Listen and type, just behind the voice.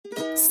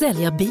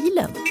Sälja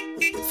bilen?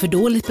 För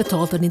dåligt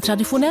betalt av din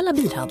traditionella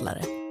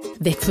bilhandlare?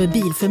 Växjö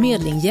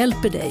Bilförmedling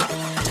hjälper dig.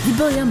 Vi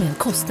börjar med en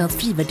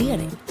kostnadsfri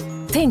värdering.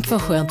 Tänk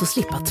vad skönt att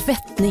slippa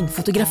tvättning,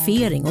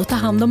 fotografering och ta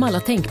hand om alla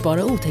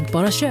tänkbara och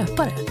otänkbara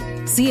köpare.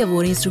 Se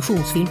vår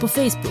instruktionsfilm på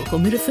Facebook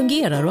om hur det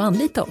fungerar och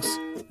anlita oss.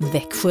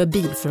 Växjö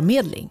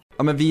Bilförmedling.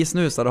 Ja, men vi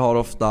snusare har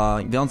ofta,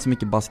 vi har inte så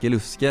mycket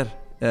baskelusker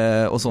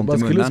och sånt i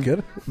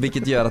munnen.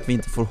 Vilket gör att vi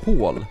inte får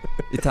hål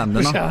i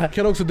tänderna.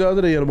 Kan också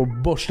döda dig genom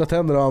att borsta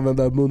tänderna och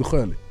använda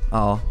munskölj.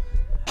 Ja.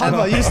 Han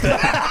var just det.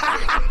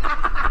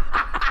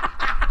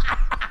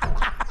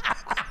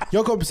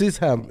 Jag kom precis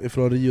hem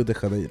ifrån Rio de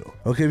Janeiro.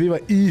 Okej, vi var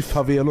i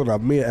favelorna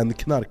med en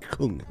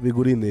knarkkung. Vi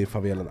går in i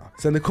favelorna.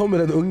 Sen det kommer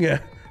en unge,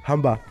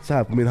 han bara så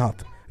här på min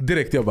hatt.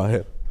 Direkt jag bara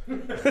här.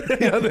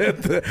 Jag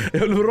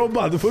blev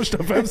robbad de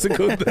första 5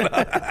 sekunderna.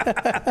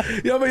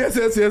 Jag bara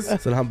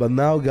yes. Sen han bara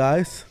now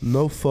guys,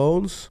 no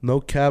phones,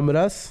 no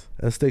cameras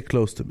and stay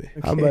close to me.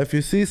 Okay. Han bara if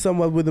you see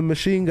someone with a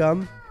machine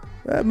gun,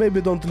 maybe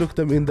don't look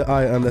them in the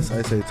eye unless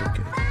I say it's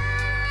okay.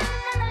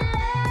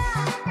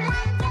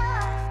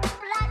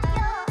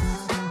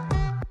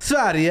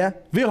 Sverige,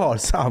 vi har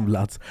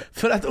samlats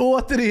för att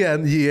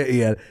återigen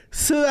ge er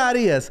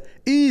Sveriges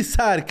i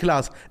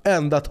särklass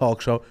enda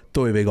talkshow.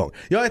 Då är vi igång.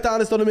 Jag heter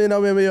ANIS och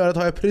med mig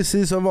har jag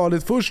precis som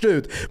vanligt först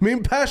ut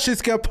min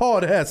persiska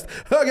parhäst,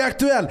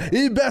 högaktuell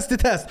i bäst i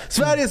test,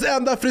 Sveriges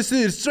enda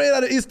frisyr,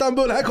 straightare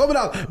Istanbul. Här kommer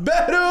han,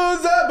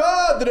 Beruze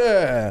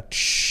Badre.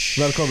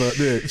 Välkommen,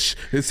 du är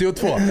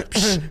CO2.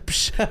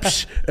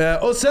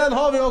 Och sen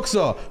har vi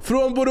också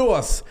från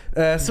Borås,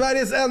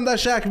 Sveriges enda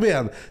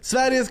käkben,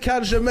 Sveriges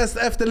kanske mest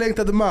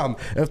efterlängtade man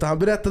efter han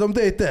berättade om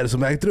dejter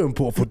som ägt rum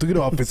på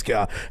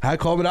Fotografiska. Här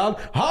kommer han,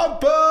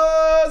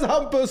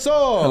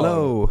 Hampusson!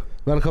 Hello!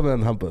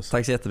 Välkommen Hampus.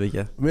 Tack så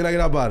jättemycket. Mina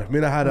grabbar,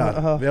 mina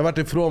herrar, vi har varit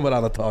ifrån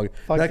varandra ett tag.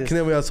 Där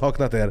knäv jag har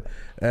saknat er.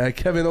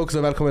 Kevin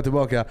också, välkommen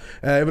tillbaka.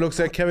 Jag vill också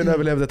säga att Kevin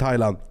överlevde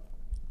Thailand.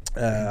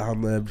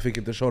 Han fick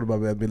inte shorba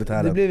med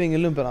militären. Det blev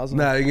ingen lumpen alltså?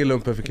 Nej, ingen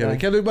lumpen för Kevin. Nej.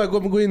 Kan du bara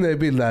gå in i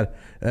bild där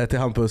till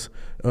Hampus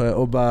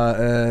och bara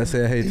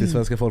säga hej till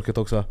svenska folket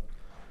också?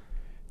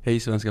 Hej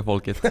svenska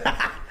folket.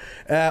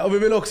 Och vi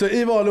vill också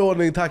i vanlig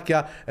ordning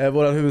tacka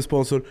vår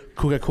huvudsponsor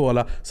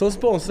Coca-Cola som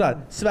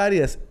sponsrar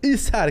Sveriges i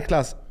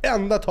särklass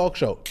enda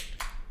talkshow.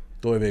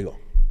 Då är vi igång.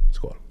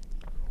 Skål.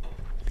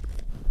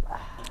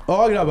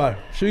 Ja grabbar,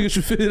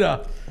 2024.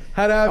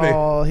 Här är vi.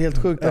 Ja,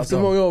 helt sjukt efter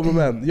många år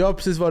men. Jag har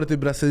precis varit i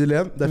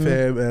Brasilien. Därför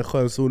är jag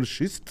skön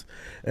solkysst.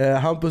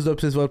 Hampus, du har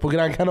precis varit på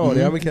Gran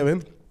Canaria med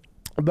Kevin.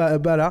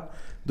 Berra,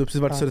 du har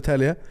precis varit i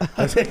Södertälje.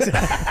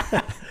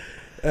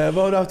 Vad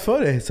har du haft för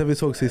dig sen vi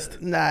såg sist?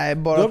 Nej,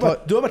 bara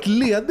du har varit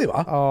ledig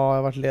va? Ja, jag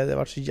har varit ledig. Det har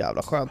varit så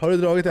jävla skönt. Har du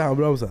dragit i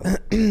handbromsen?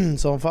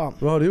 Som fan.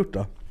 Vad har du gjort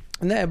då?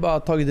 Nej, bara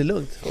tagit det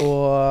lugnt.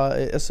 Och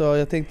alltså,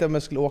 jag tänkte om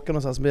jag skulle åka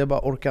någonstans, men jag bara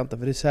orkar inte.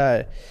 För det är så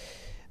här,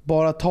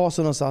 bara ta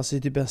sig någonstans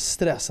i typ en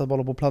stress att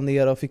bara på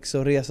planera och fixa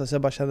och resa. Så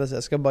jag bara kände att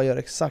jag ska bara göra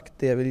exakt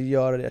det jag vill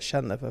göra, det jag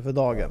känner för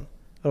dagen.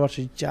 Det har varit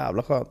så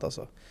jävla skönt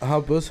alltså.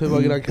 Hampus, hur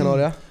var Gran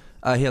Canaria?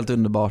 Helt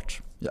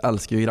underbart. Jag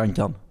älskar ju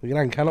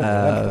Gran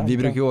Canaria. Vi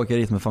brukar åka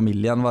dit med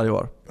familjen varje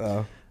år.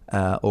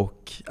 Ja.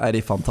 Och det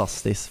är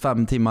fantastiskt.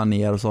 5 timmar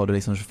ner och så har du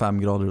liksom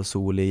 25 grader och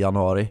sol i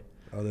januari.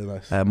 Ja, det är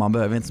nice. Man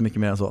behöver inte så mycket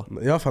mer än så.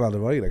 Jag har fan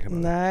aldrig varit i Gran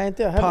Canaria. Nej,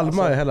 inte jag heller.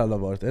 Palma är heller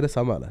aldrig varit. Är det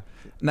samma eller?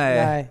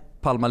 Nej.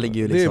 Palma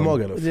ligger ju liksom... Det är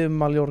Magaluf. Det är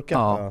Mallorca.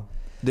 Ja.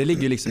 Det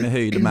ligger ju liksom i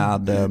höjd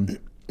med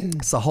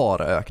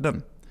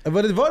Saharaöknen.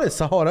 Var det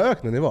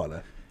Saharaöknen ni var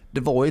eller?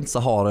 Det var ju inte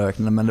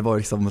Saharaöknen, men det var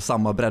liksom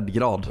samma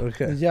breddgrad.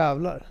 Okay.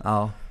 Jävlar.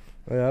 Ja.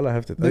 Det är jävla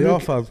häftigt.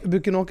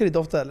 Brukar ni åka dit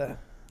ofta eller?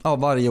 Ja,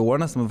 varje år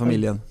nästan med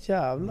familjen.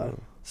 Jävlar.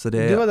 Så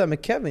det... Du var där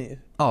med Kevin ju.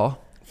 Ja.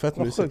 Fett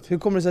mysigt. Hur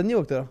kommer det sig att ni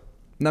åkte då?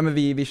 Nej, men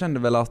vi kände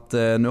väl att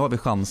nu har vi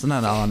chansen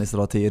här när ANIS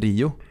drar till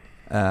Rio.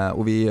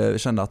 Och vi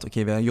kände att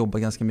vi har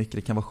jobbat ganska mycket.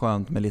 Det kan vara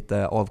skönt med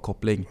lite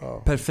avkoppling.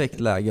 Ja. Perfekt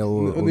läge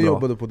och ni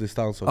jobbade på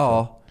distans också.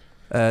 Ja,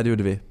 det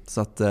gjorde vi.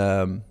 Så att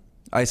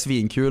är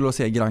svinkul att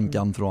se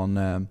Grankan från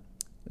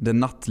det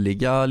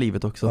nattliga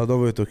livet också. Ja,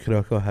 de var ute och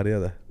kröka och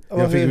härjade.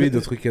 Jag fick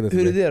videos skickade till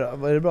Hur är det då?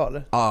 Var det bra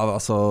eller? Ja,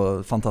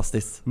 alltså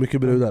fantastiskt.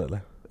 Mycket brudar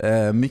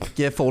eller?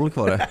 Mycket folk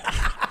var det.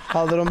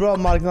 Hade de bra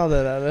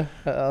marknader eller?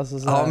 Alltså,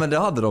 ja, men det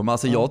hade de.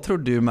 Alltså, jag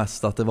trodde ju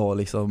mest att det var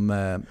liksom...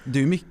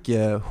 det är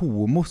mycket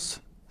homos.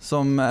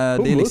 Som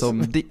hummus? Det är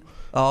liksom...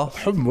 ja.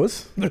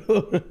 Hummus?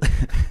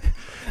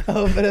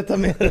 Ja, berätta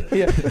mer.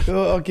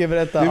 Okej,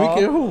 berätta. Det är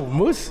mycket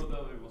homos.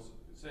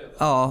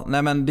 Ja,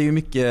 nej men det är ju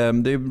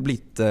mycket, det är ju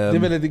blivit... det är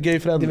väldigt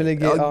gay-friendly.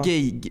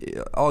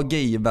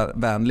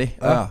 Gay-vänlig.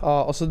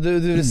 Ja, och så du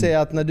vill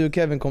säga att när du och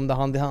Kevin kom där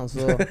hand i hand så...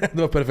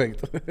 Det var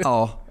perfekt.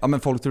 Ja, men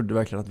folk trodde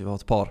verkligen att vi var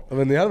ett par. Ja,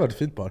 men ni hade varit ett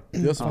fint par.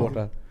 Jag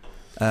supportar.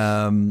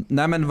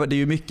 Nej, men det är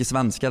ju mycket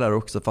svenskar där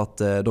också för att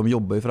de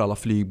jobbar ju för alla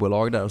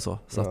flygbolag där och så.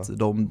 Så att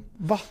de...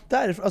 Va?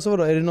 Där? Alltså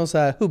vadå? Är det någon så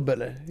här hubb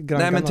eller?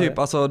 Nej, men typ,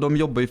 alltså de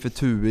jobbar ju för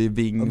TUI,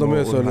 Ving ja, de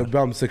är så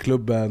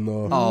Bamseklubben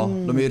och... Ja,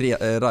 de är ju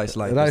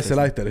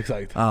Reiseleiter,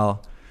 exakt. Ja,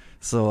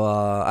 så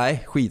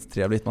nej,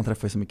 skittrevligt. Man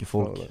träffar ju så mycket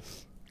folk.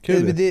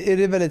 Kul. Är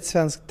det väldigt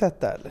svenskt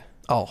tätt där eller?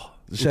 Ja,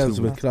 Det känns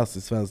som ett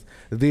klassiskt svenskt.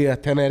 Det är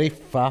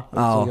Teneriffa,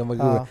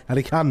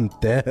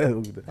 Alicante.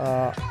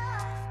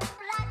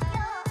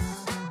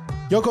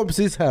 Jag kom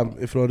precis hem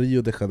ifrån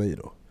Rio de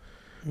Janeiro.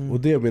 Och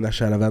det, mina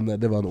kära vänner,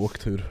 det var en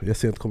åktur jag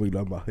sent kommer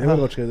glömma. Jag vet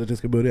inte vart jag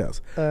ska börja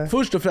ens.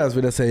 Först och främst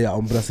vill jag säga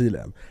om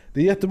Brasilien. Det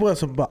är jättemånga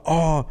som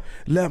bara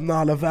lämna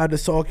alla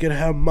värdesaker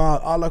hemma,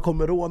 alla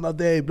kommer råna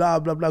dig,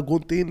 bla bla bla, gå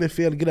inte in i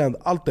fel gränd.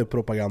 Allt är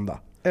propaganda.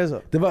 Är det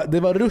så? Det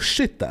var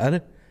rushigt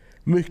där.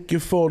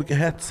 Mycket folk,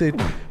 hetsigt.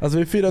 Alltså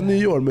vi firar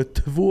nyår med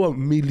 2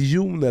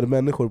 miljoner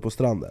människor på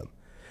stranden.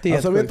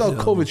 Alltså om jag inte har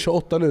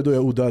covid-28 nu, då är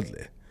jag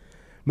odödlig.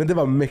 Men det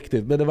var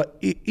mäktigt. Men det var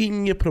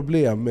inget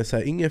problem med så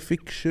här, inga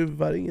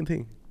ficktjuvar,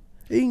 ingenting.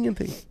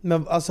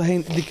 Men alltså,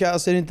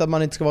 är det inte att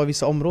man inte ska vara i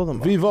vissa områden?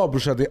 Va? Vi var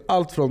brorsan, det är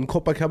allt från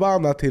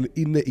Copacabana till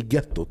inne i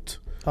gettot.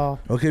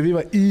 Okej, vi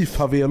var i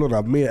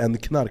favelorna med en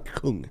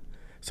knarkkung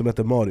som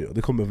heter Mario.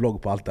 Det kommer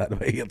vlogg på allt det här, det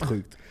var helt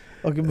sjukt.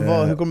 Okej,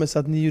 men hur kommer det sig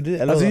att ni gjorde det?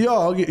 Eller alltså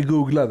jag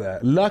googlade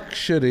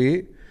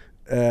luxury,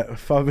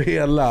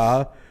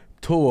 favela,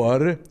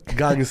 tour,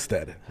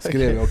 gangster.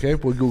 Skrev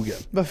jag på Google.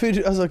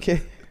 Varför? Alltså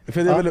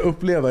För jag ville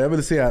uppleva, jag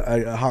ville se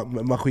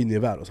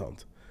maskingevär och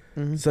sånt.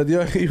 Så att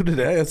jag gjorde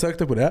det, jag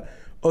sökte på det.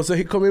 Och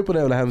så kom jag in på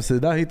den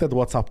hemsida, hittade ett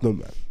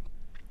WhatsApp-nummer.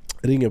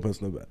 Ringer på en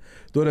snubbe.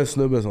 Då är det en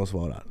snubbe som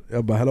svarar.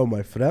 Jag bara, hello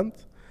my friend.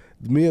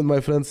 Me and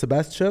my friend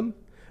Sebastian,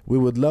 we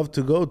would love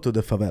to go to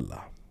the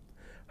favela.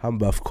 Han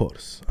bara, of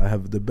course, I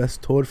have the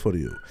best tour for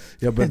you.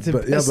 Jag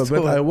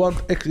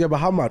bara,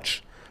 how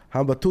much?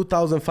 Han bara,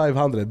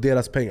 2500,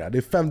 deras pengar.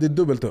 Det är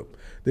dubbelt upp.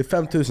 Det är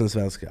 5000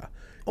 svenska.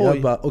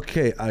 Jag bara,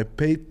 okay, I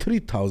pay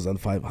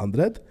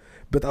 3500,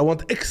 but I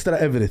want extra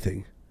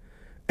everything.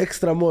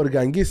 Extra more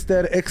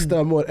gangister,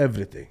 extra more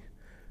everything.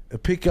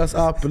 Pick us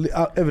up,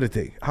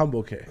 everything. Han bara,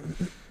 okej.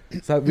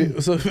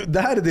 Så det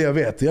här är det jag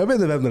vet. Jag vet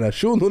inte vem den här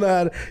shunon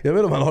är. Jag vet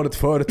inte om han har ett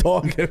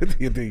företag. Jag vet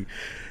ingenting.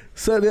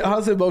 Så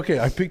han säger bara,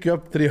 okej, I pick you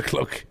up 3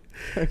 o'clock.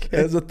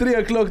 Så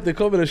 3 o'clock, det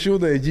kommer en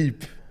shuno i jeep.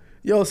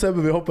 Jag och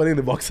Sebbe, vi hoppar in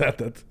i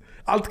baksätet.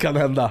 Allt kan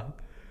hända.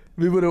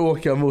 Vi börjar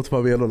åka mot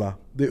favelorna.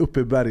 Det är uppe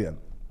i bergen.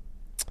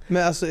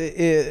 Men alltså,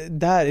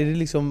 där är det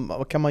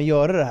liksom, kan man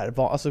göra det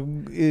här? Alltså,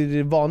 är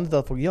det vanligt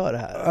att folk gör det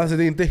här? Alltså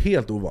det är inte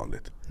helt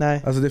ovanligt.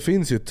 Nej. Alltså det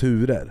finns ju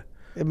turer.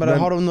 Men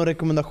har de några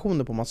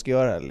rekommendationer på om man ska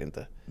göra det eller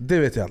inte? Det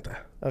vet jag inte.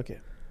 Okay.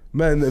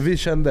 Men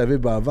vi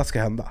bara, vad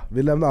ska hända?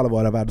 Vi lämnar alla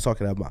våra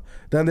värdesaker hemma.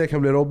 Det enda jag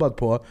kan bli robbad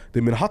på, det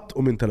är min hatt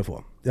och min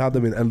telefon. Jag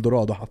hade min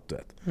Eldorado-hatt, du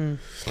vet.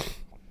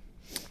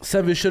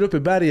 Sen vi kör upp i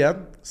bergen,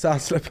 så han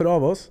släpper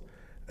av oss.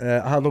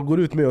 Han går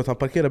ut med oss, han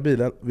parkerar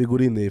bilen. Vi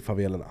går in i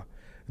favelorna.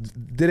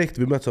 Direkt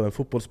vi möts av en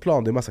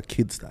fotbollsplan, det är massa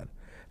kids där.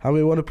 Han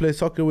bara, wanna play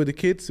soccer with the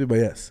kids? Vi bara,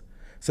 yes.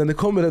 Sen det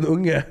kommer en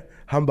unge,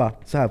 han bara,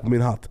 så här på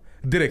min hatt.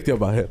 Direkt jag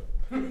bara, jag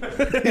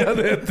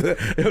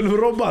blev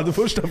robbad de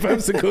första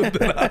 5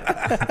 sekunderna.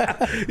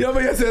 Jag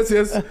bara,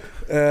 yes.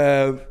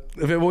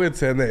 För jag vågade inte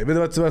säga nej, men det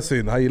var tyvärr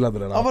synd, han gillade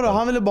den. Vadå,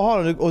 han ville bara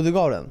ha den och du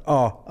gav den?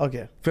 Ja,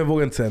 okay. För jag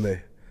vågade inte säga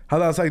nej.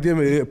 Hade han sagt ge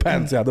mig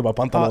pants, jag hade bara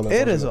pantalonen.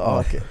 Är det så?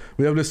 Okay.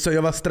 Men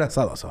jag var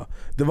stressad alltså.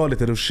 Det var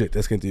lite rushigt,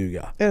 jag ska inte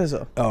ljuga. Är det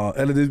så? Ja,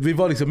 eller vi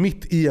var liksom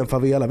mitt i en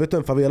favela. Vet du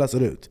hur en favela ser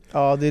ut?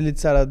 Ja, det är lite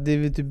så här, det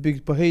är typ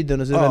byggt på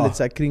höjden och så är det väldigt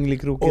så här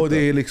kringlig-krokigt. Och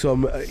det är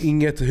liksom,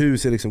 inget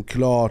hus är liksom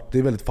klart. Det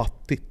är väldigt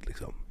fattigt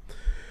liksom.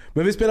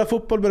 Men vi spelade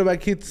fotboll med de här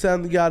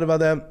kidsen,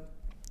 garvade.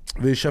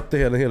 Vi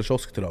köpte en hel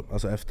kiosk till dem,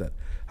 alltså efter.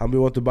 Han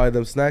bara, want to buy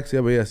them snacks?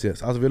 Jag bara, yes.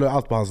 Alltså vi la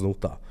allt på hans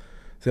nota.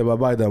 Så jag bara,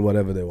 buy them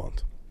whatever they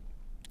want.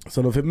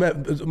 Så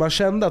man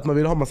kände att man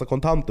ville ha massa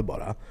kontanter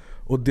bara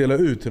och dela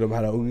ut till de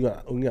här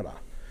ungarna.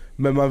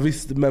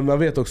 Men man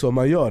vet också om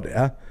man gör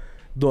det,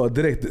 då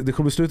direkt, det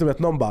kommer sluta med att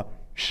någon bara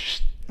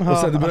och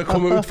sen det börjar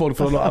komma ut folk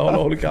från alla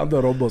håll kanter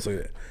och robba och så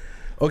grejer.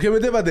 Okej,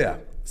 men det var det.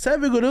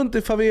 Sen vi går runt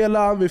i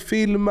favelan, vi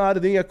filmar,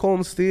 det är inga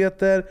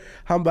konstigheter.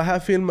 Han bara, här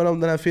filmar de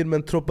den här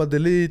filmen Tropa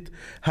Delete.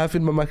 Här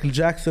filmar Michael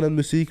Jackson en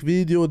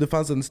musikvideo. Det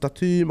fanns en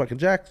staty,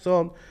 Michael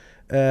Jackson.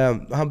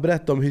 Han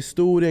berättade om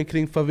historien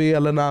kring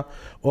favelerna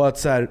och att,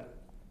 så här,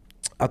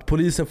 att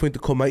polisen får inte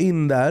komma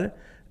in där,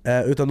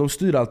 utan de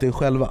styr allting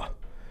själva.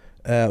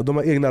 Och de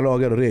har egna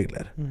lagar och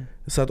regler.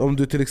 Så att om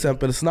du till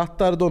exempel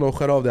snattar, då de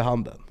skär av dig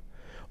handen.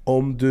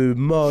 Om du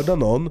mördar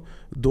någon,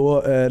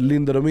 då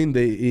lindar de in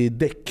dig i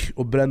däck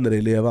och bränner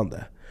dig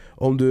levande.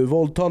 Om du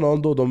våldtar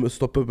någon, då de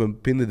stoppar upp en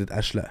pinne i ditt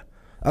arsle.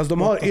 Alltså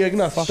de har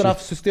egna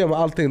straffsystem och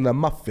allting, den där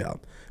maffian.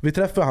 Vi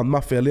träffade han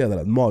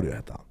maffialedaren, Mario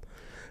heter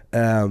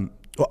han.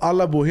 Och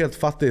alla bor helt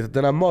fattigt.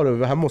 Den här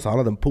Mario hemma hos han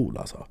hade en pool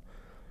alltså.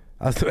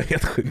 Alltså det var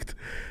helt sjukt.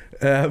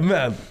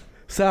 Men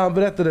så han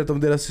berättade om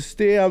deras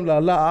system,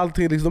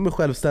 allting liksom, de är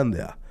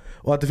självständiga.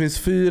 Och att det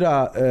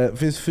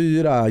finns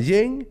fyra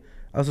gäng,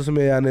 alltså som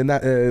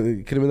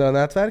är kriminella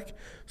nätverk,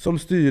 som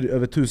styr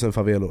över 1000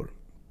 favelor.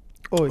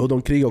 Oj. Och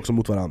de krigar också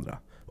mot varandra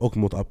och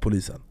mot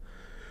polisen.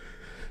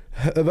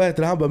 Vad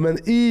heter det? Han bara,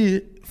 men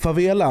i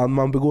favelan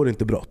man begår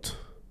inte brott.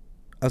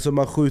 Alltså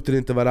man skjuter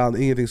inte varandra,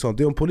 ingenting sånt.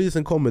 Det är om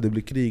polisen kommer, det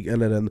blir krig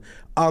eller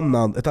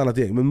ett annat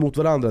gäng. Men mot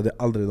varandra, det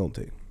är aldrig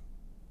någonting.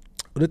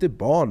 Och det är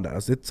barn där,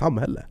 alltså det är ett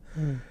samhälle.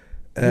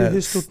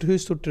 Hur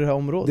stort är det här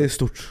området? Det är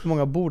stort. Hur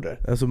många bor där?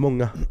 Alltså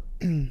många.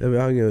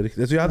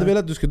 Jag hade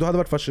velat att du hade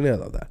varit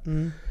fascinerad av det.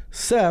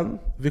 Sen,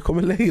 vi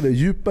kommer längre,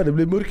 djupare, det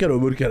blir mörkare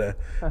och mörkare.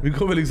 Vi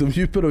kommer liksom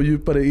djupare och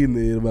djupare in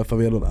i de här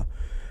favelorna.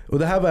 Och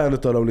det här var en av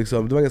dem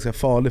liksom, det var en ganska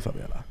farlig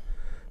favela.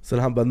 Så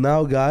han bara,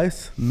 now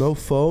guys, no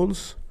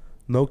phones,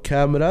 no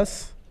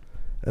cameras,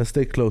 and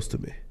stay close to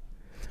me.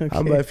 Okay.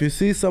 Han bara, if you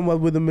see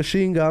someone with a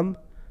machine gun,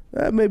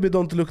 maybe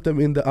don't look them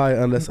in the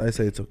eye unless I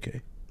say it's okay.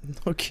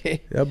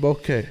 Okej. Jag bara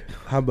okej.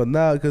 Han bara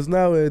now, because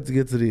now it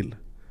gets real.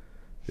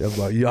 Jag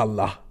bara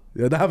jalla.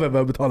 Ja, det här var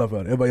jag betala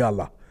för. Jag bara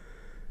jalla.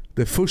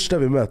 Det första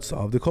vi möts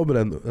av, det kommer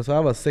alltså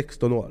han var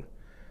 16 år.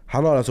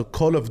 Han har alltså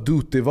Call of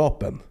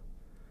Duty-vapen.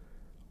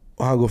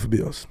 Och han går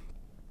förbi oss.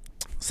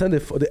 Sen det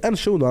är en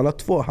shuno, han har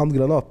 2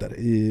 handgranater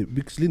i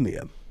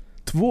byxlinjen.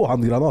 2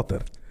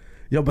 handgranater.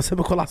 Jag bara,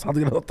 Sebbe kolla hans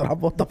handgranater. Han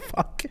bara, what the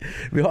fuck.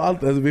 Vi har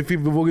allt, alltså, vi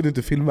vågade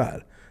inte filma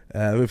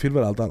här. Vi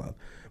filmar allt annat.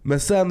 Men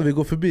sen vi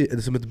går förbi, är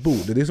det som ett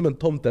bord. Det är som en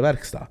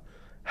tomteverkstad.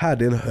 Här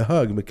det är en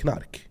hög med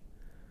knark.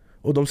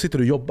 Och de sitter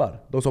och jobbar.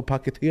 De som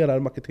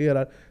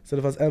paketerar. Sen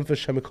det fanns en för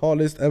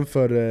kemikaliskt, en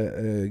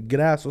för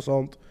gräs och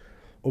sånt.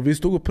 Och vi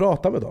stod och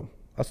pratade med dem.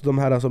 Alltså de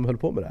här som höll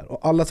på med det här. Och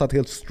alla satt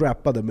helt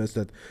strappade med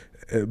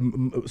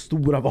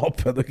stora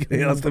vapen och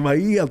grejer. Alltså det var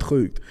helt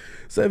sjukt.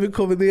 Sen vi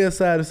kom ner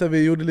så här, sen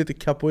vi gjorde lite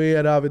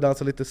capoeira, vi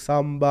dansade lite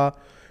samba.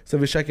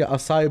 Sen vi käkade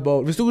acai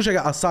bowl. Vi stod och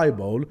käkade acai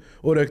bowl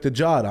och rökte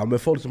jara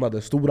med folk som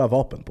hade stora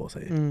vapen på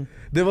sig.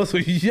 Det var så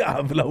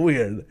jävla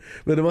weird.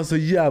 Men det var så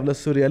jävla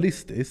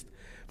surrealistiskt.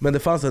 Men det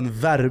fanns en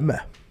värme.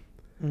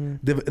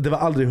 Det var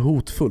aldrig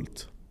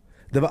hotfullt.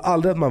 Det var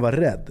aldrig att man var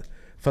rädd.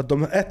 För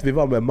att vi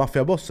var med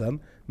maffiabossen,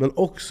 men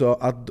också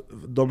att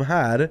de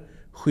här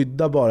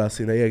skyddar bara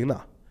sina egna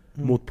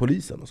mot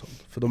polisen och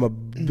sånt. För de har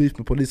beef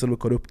med polisen och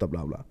korrupta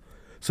bla bla.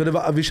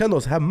 Så vi kände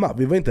oss hemma.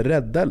 Vi var inte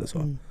rädda eller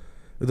så.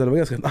 Utan det var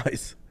ganska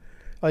nice.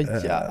 Men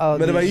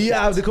det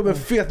var det kom en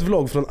fet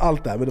vlogg från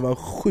allt det här. Men det var en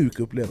sjuk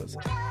upplevelse.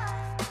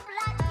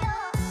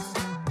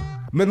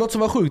 Men något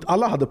som var sjukt,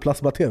 alla hade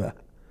plasma-tv.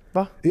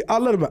 Va? I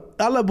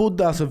alla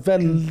bodde alltså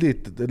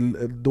väldigt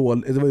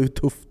dåligt. Det var ju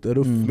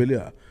ruff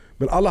miljö.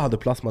 Men alla hade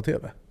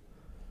plasma-tv.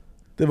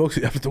 Det var också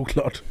jävligt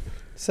oklart.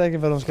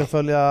 Säkert för att de ska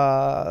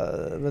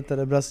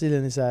följa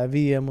Brasilien i så här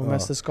VM och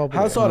mästerskap.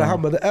 Han sa det,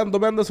 han bara,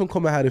 de enda som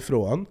kommer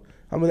härifrån,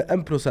 han bara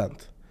 1%.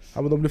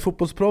 Han bara, de blir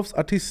fotbollsproffs,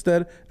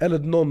 artister, eller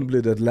någon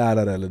blir det ett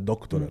lärare eller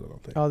doktor eller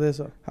någonting. Ja, det är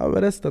så. Han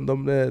bara, resten,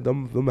 de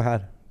är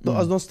här.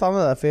 Alltså de stannar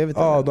där för evigt?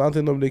 Ja,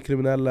 antingen de blir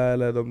kriminella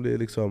eller de blir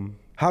liksom...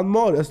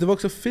 Alltså det var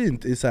också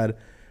fint i så här.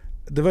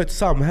 Det var ett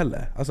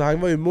samhälle. Alltså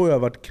han var ju må ha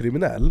varit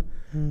kriminell,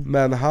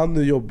 men han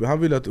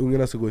ville att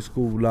ungarna ska gå i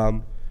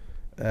skolan.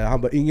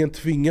 Han bara, ingen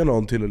tvingar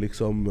någon till att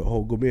liksom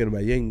gå med i de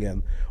här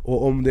gängen.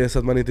 Och om det är så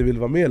att man inte vill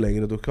vara med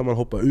längre, då kan man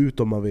hoppa ut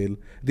om man vill.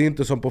 Det är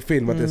inte som på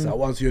film att det är så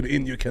här, once you're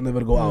in you can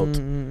never go out.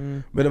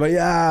 Men det var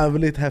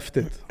jävligt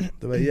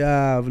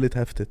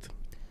häftigt.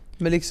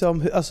 Men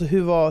liksom, alltså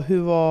hur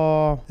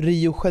var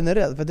Rio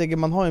generellt? För jag tänker,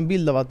 man har en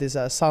bild av att det är så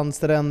här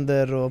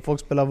sandstränder och folk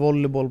spelar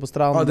volleyboll på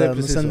stranden,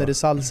 och sen är det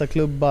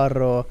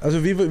salsaklubbar och... Alltså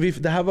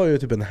det här var ju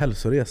typ en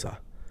hälsoresa.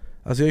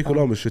 Alltså jag gick och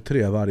la mig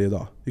 23 varje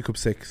dag. Gick upp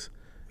 6.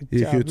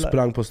 Gick ut,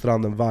 sprang på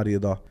stranden varje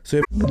dag.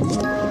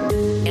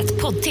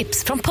 Ett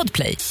poddtips från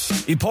Podplay.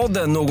 I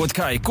podden Något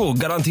Kaiko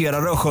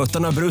garanterar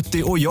röskötarna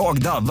Brutti och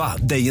jag Davva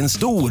dig en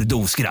stor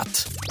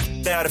doskratt.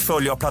 Där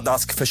följer jag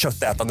pladask för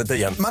köttätandet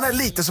igen. Man är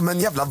lite som en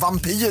jävla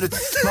vampyr.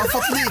 Man har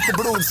fått lite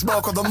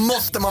blodsmak och då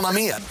måste man ha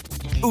mer.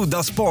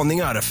 Udda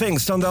spaningar,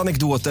 fängslande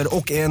anekdoter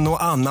och en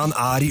och annan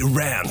arg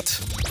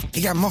rant.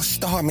 Jag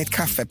måste ha mitt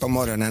kaffe på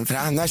morgonen, för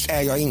annars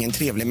är jag ingen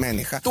trevlig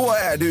människa. Då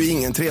är du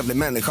ingen trevlig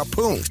människa,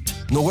 punkt.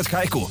 Något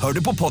Kaiko, hör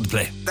du på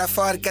Podplay.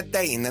 Därför är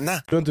gardinerna.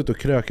 Du har inte ute och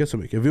krökat så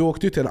mycket. Vi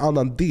åkte ju till en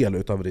annan del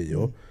utav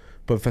Rio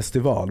på en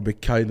festival med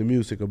Kind of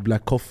Music och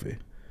Black Coffee.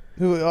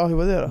 Hur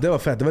var det då? Det var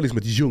fett, det var liksom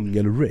ett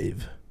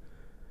djungelrave.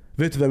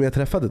 Vet du vem jag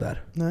träffade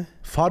där? Nej.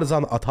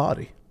 Farzan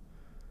Atari.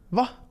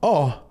 Va?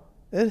 Ja.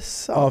 Är det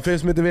sant? Ja, för er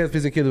som inte vet,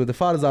 finns en kille som heter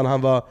Farzan.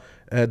 Han var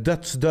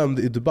dödsdömd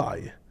i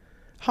Dubai.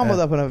 Han var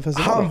där på den här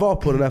festivalen? Han var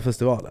på den här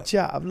festivalen.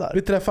 Jävlar.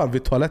 Vi träffade honom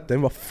vid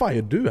toaletten. Vad fan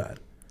är du här?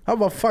 Han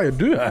bara, fan är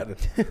du här?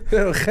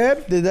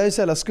 Det där är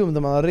så jävla skumt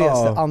när man har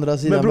rest till andra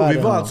sidan världen. Men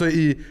världen. Vi var alltså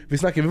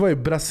vi var i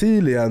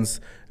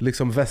Brasiliens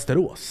liksom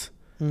Västerås.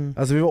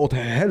 Alltså vi var åt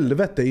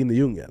helvete in i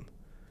djungeln.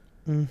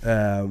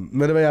 Men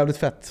det var jävligt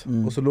fett.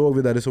 Och så låg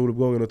vi där i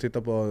soluppgången och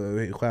tittade på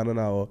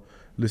stjärnorna och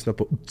lyssnade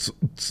på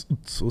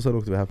och sen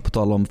åkte vi hem. På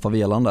tal om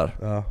favelan där.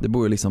 Ja. Det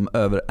bor ju liksom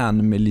över 1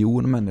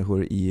 miljon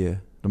människor i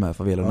de här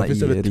favelorna i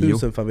Rio.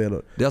 1000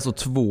 favelor. Det är alltså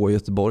 2 i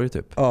Göteborg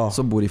typ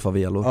som bor i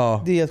favelor.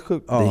 Ja. Det är helt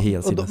sjukt. Det är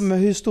helt sinnes. Men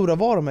hur stora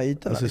var de här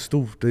ytorna?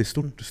 Alltså det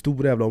är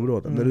stora jävla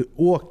områden. När du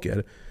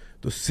åker,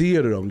 då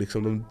ser du dem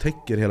liksom, de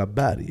täcker hela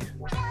berg.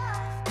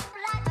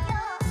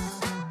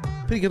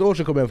 Vilket år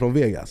sedan kom jag från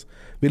Vegas.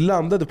 Vi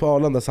landade på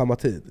Arlanda samma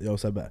tid, jag och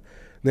Sebbe.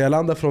 När jag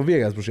landade från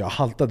Vegas, jag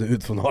haltade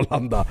ut från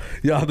Arlanda.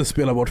 Jag hade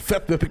spelat bort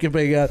fett mycket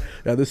pengar.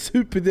 Jag hade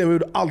supit det, jag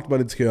gjorde allt man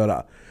inte ska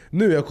göra.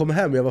 Nu jag kom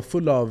hem, jag var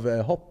full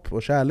av hopp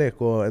och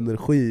kärlek och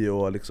energi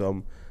och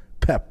liksom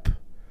pepp.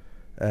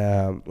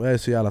 Och jag är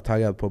så jävla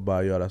taggad på att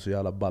bara göra så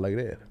jävla balla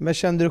grejer. Men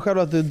kände du själv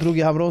att du drog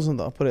i handbromsen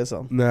då på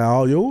resan?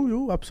 Nej,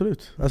 jo,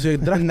 absolut. Alltså jag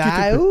drack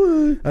Nej,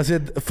 typ, alltså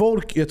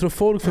jag tror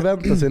folk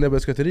förväntar sig när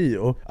jag ska till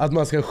Rio att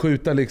man ska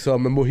skjuta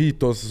liksom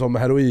mojitos som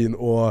heroin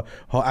och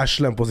ha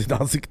arslen på sitt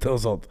ansikte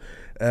och sånt.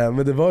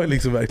 Men det var ju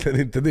liksom verkligen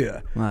inte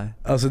det. Nej.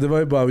 Alltså det var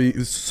ju bara,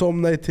 vi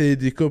somnade i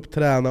tid, gick upp,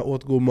 träna,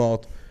 åt god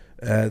mat,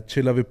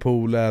 chillade vid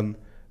poolen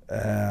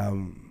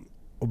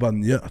och bara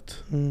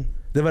njöt.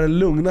 Det var den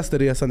lugnaste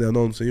resan jag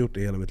någonsin gjort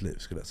i hela mitt liv,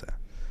 skulle jag säga.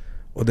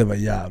 Och det var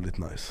jävligt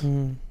nice.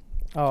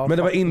 Ja, men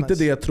det var inte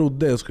nice. det jag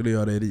trodde jag skulle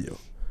göra i Rio.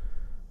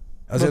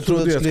 Alltså jag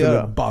trodde jag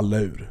skulle balla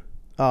ur.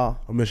 Ja.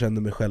 Om jag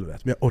kände mig själv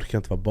rätt. Men jag orkar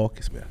inte vara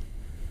bakis mer.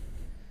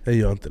 Jag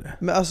gör inte det.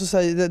 Men alltså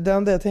det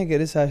enda jag tänker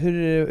är så här,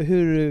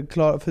 hur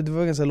klar, för det var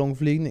en ganska lång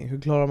flygning.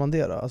 Hur klarar man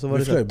det då? Alltså var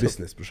vi det flög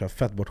business, brorsan.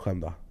 Fett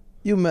bortskämda.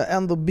 Jo, men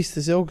ändå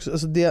business jag också.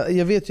 Alltså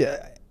jag vet ju,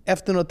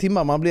 efter några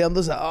timmar man blir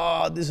ändå så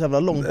här, det är så jävla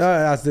långt.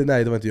 Ja, alltså,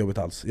 nej, det var inte jobbigt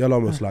alls. Jag la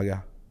mig och slagga.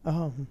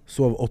 Aha.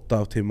 Sov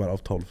 8 timmar av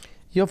 12.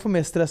 Jag får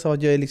mer stress av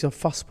att jag är liksom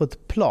fast på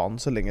ett plan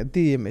så länge.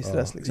 Det är mer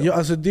stress liksom. Ja,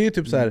 alltså det är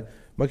typ så här.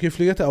 Man kan ju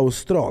flyga till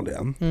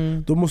Australien.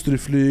 Då måste du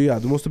flyga,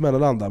 du måste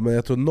mellanlanda. Men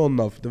jag tror någon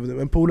av,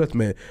 en polare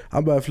med,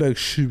 han bara flög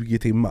 20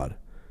 timmar.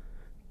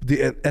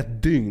 Det är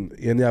ett dygn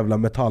i en jävla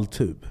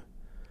metalltub.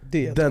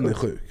 Den är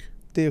sjuk.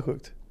 Det är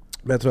sjukt.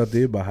 Men jag tror att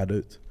det är bara härda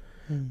ut.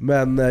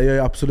 Men jag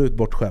är absolut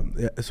bortskämd.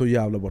 Jag är så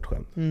jävla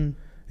bortskämd.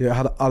 Jag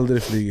hade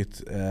aldrig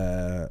flygit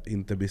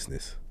inte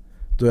business.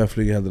 Då jag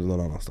flyger hellre någon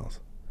annanstans.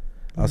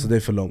 Alltså det är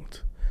för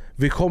långt.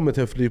 Vi kommer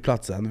till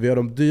flygplatsen, vi har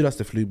de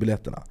dyraste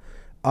flygbiljetterna.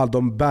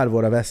 De bär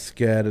våra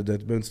väskor, det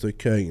behöver inte stå i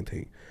kö,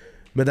 ingenting.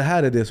 Men det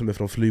här är det som är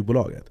från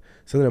flygbolaget.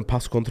 Sen är det en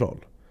passkontroll.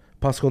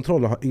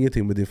 Passkontrollen har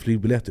ingenting med din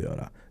flygbiljett att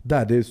göra.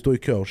 Där det står i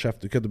kö och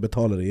käft, du kan inte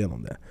betala dig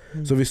igenom det.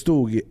 Så vi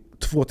stod i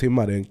 2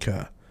 timmar i en kö.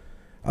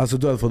 Alltså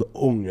du hade fått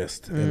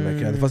ångest.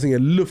 Det fanns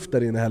ingen luft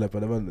där inne heller.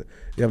 Det var en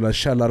jävla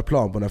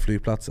källarplan på den här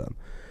flygplatsen.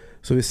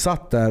 Så vi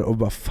satt där och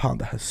bara, fan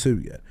det här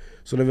suger.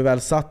 Så när vi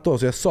väl satt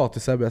oss, jag sa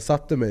till Sebbe, jag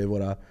satte mig i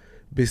våra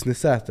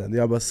business-säten.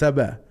 Jag bara,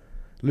 Sebbe,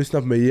 lyssna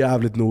på mig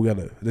jävligt noga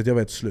nu. Jag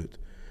vet slut.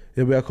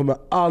 Jag kommer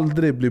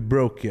aldrig bli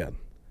broke igen.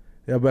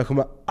 Jag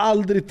kommer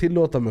aldrig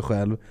tillåta mig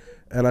själv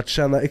än att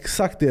känna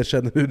exakt det jag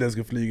känner nu när jag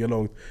ska flyga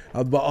långt.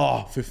 Att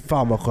bara, för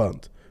fan vad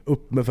skönt.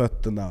 Upp med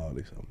fötterna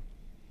liksom.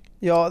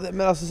 Ja,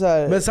 men alltså så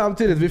här. Men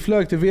samtidigt, vi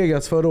flög till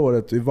Vegas förra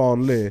året i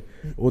vanlig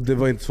och det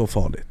var inte så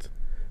farligt.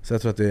 Så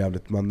jag tror att det är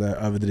jävligt, man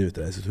överdrivet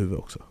det i sitt huvud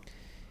också.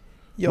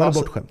 Ja,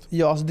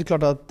 alltså det är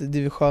klart att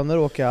det är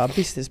skönare att åka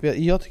business,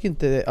 men jag tycker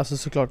inte, alltså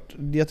såklart,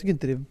 jag tycker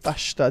inte det är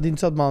värsta. Det är inte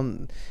så att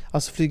man,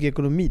 alltså flyger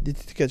ekonomi, det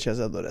tycker jag känns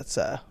ändå rätt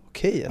så här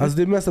okej. Alltså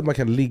det är mest att man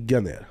kan ligga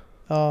ner.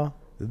 Ja.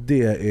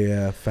 Det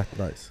är fett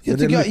nice.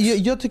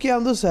 Jag tycker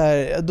ändå så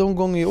här, de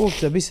gånger jag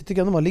åkte business, jag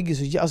tycker ändå man ligger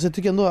så, alltså jag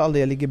tycker ändå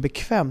aldrig jag ligger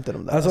bekvämt i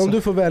de där. Alltså om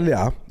du får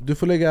välja, du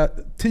får lägga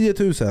 10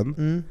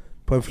 000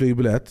 på en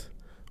flygbiljett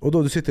och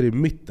då du sitter i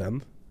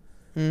mitten.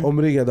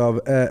 Omringad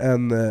av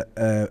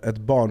ett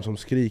barn som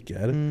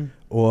skriker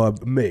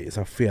och mig,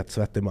 en fet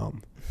svettig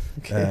man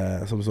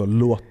som så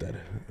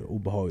låter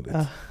obehagligt.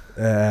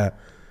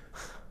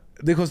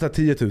 Det kostar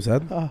 10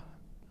 000.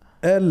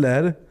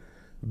 Eller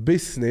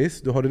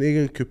business, du har din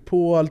egen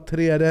kupol,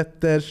 3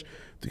 rätters,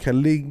 du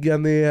kan ligga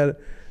ner.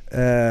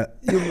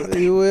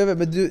 Jo, jag vet,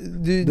 men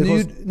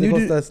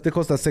det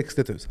kostar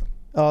 60 000.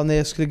 Ja, nej,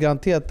 jag skulle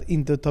garanterat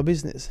inte ta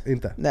business.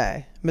 Inte?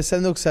 Nej, men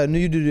sen också här, nu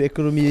gjorde du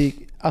ekonomi,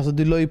 alltså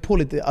du la ju på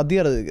lite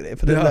adderade grejer.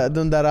 För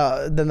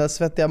den där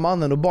svettiga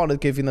mannen och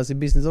barnet kan ju finnas i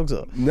business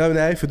också.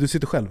 Nej, för du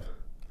sitter själv.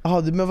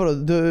 Jaha, men vadå?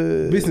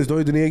 Business, du har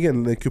ju din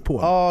egen kupol.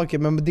 Ja, okej,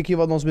 men det kan ju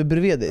vara någon som är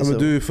bredvid dig. Ja, men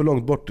du är för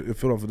långt bort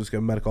för dem för att du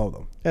ska märka av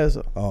dem. Är det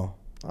så? Ja.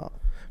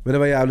 Men det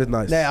var jävligt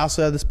nice. Nej,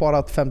 alltså jag hade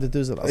sparat 50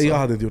 000 alltså. Jag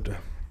hade inte gjort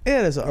det.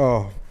 Är det så?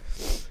 Ja.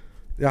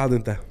 Jag hade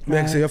inte.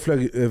 Men jag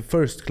flög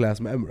first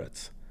class med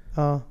Emirates.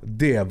 Ja.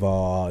 Det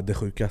var det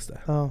sjukaste.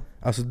 Ja.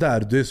 Alltså där,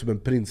 du är som en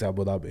prins i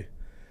Abu Dhabi.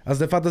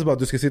 Alltså det fattas bara att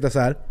du ska sitta så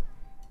här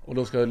och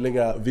de ska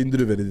lägga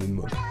vindruven i din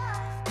mun.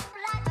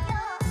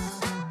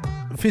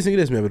 Det finns en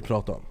grej som jag vill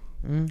prata om,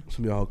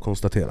 som jag har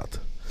konstaterat.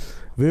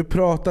 Vi har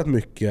pratat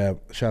mycket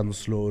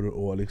känslor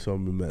och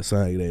liksom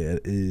såna här grejer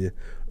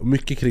och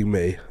mycket kring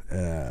mig.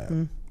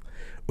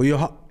 Och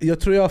jag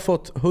tror jag har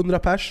fått 100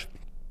 pers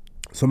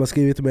som har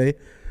skrivit till mig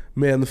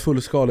med en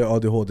fullskalig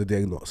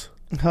ADHD-diagnos.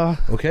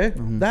 Okej?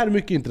 Det här är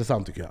mycket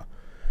intressant tycker jag.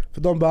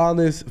 För de bara,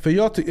 ANIS, för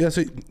jag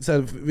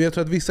tror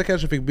att vissa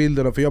kanske fick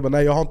bilden, för jag bara,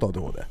 nej jag har inte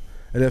ADHD.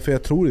 Eller för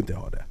jag tror inte jag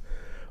har det.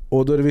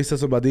 Och då är det vissa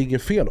som bara, det är ingen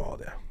fel att ha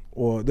det.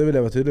 Och det vill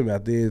jag vara tydlig med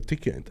att det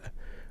tycker jag inte.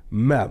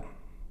 Men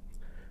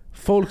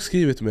folk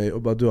skriver till mig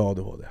och bara, du har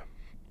ADHD.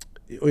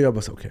 Och jag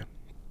bara, okej.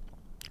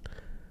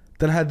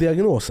 Den här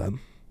diagnosen,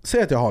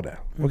 säg att jag har det.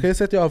 Okej,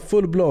 säg att jag har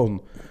full-blown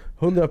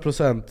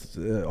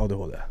 100%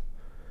 ADHD.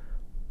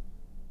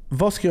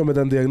 Vad ska jag med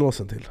den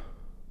diagnosen till?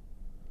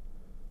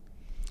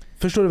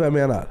 Förstår du vad jag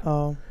menar?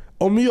 Ja.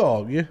 Om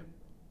jag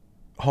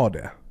har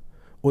det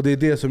och det är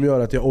det som gör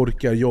att jag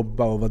orkar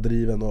jobba och vara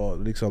driven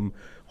och liksom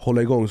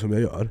hålla igång som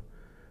jag gör.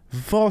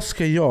 Vad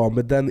ska jag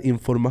med den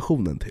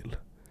informationen till?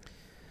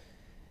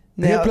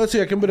 Helt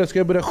plötsligt ska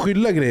jag börja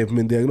skylla grejer på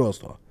min diagnos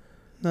då?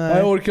 Nej.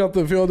 Jag orkar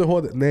inte för jag har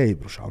ADHD. Nej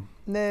brorsan.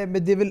 Nej,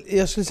 men det är väl,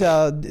 jag skulle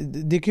säga,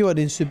 det kan ju vara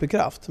din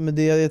superkraft.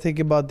 Men jag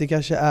tänker bara att det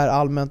kanske är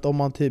allmänt om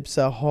man typ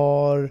så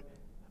har...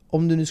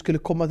 Om du nu skulle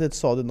komma till ett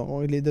stadium någon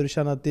gång där du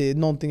känner att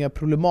någonting är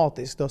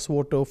problematiskt, du har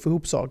svårt att få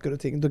ihop saker och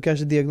ting, då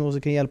kanske diagnoser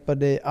kan hjälpa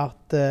dig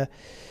att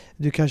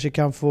du kanske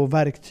kan få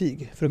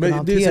verktyg för att kunna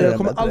hantera det. Jag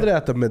kommer aldrig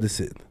äta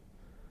medicin.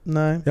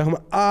 Nej. Jag kommer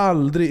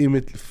aldrig i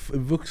mitt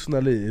vuxna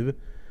liv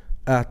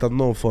äta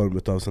någon form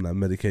av sån här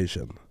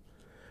medication.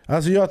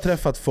 Alltså jag har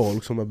träffat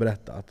folk som har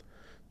berättat.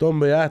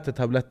 Jag äter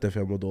tabletter för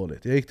jag mår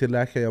dåligt. Jag gick till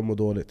läkare, jag mår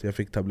dåligt, jag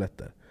fick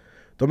tabletter.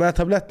 De här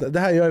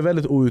tabletterna, jag är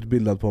väldigt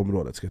outbildad på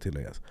området ska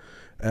tilläggas.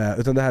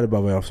 Utan det här är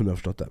bara vad jag har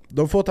förstått det.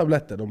 De får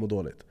tabletter, de mår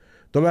dåligt.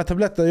 De här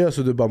tabletterna gör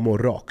så att du bara mår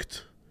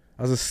rakt.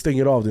 Alltså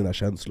stänger av dina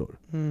känslor.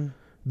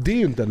 Det är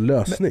ju inte en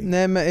lösning.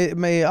 Men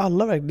är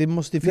alla verkligen? Det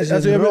måste finnas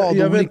alltså, en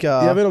rad olika...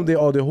 Jag vet om det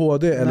är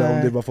ADHD eller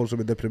om det är bara folk som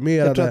är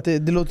deprimerade. Jag tror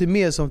att det låter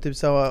mer som typ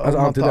så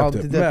alltså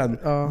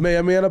men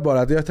jag menar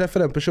bara att jag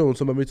träffade en person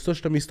som var mitt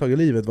största misstag i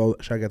livet var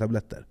att käka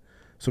tabletter.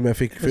 Som jag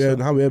fick, för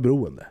han är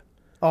beroende.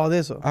 Ja, det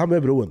är så. Han är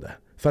beroende.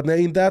 För att när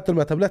jag inte äter de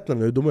här tabletterna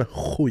nu, då mår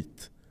jag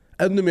skit.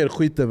 Ännu mer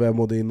skit än vad jag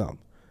mådde innan.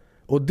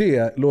 Och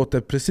det låter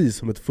precis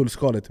som ett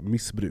fullskaligt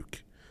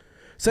missbruk.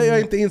 Så jag är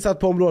inte insatt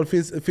på området,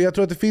 för jag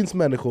tror att det finns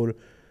människor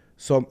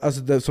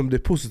som blir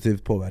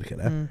positivt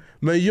påverkade.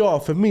 Men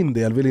jag för min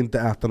del vill inte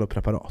äta något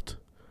preparat.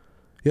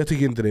 Jag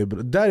tycker inte det är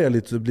bra. Där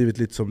har jag blivit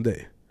lite som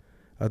dig.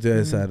 Att jag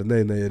är så här,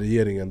 nej,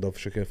 regeringen de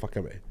försöker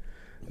fucka mig.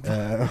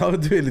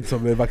 Du är lite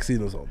som med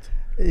vaccin och sånt.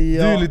 Ja.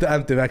 Du är lite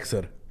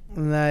anti-vaxxer.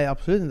 Nej,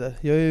 absolut inte.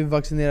 Jag är ju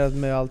vaccinerad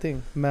med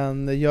allting.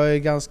 Men jag är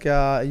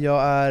ganska...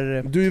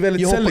 Du är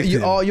väldigt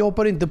selektiv. Jag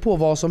hoppar inte på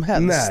vad som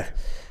helst. Nej.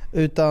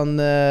 Utan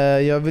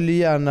jag vill ju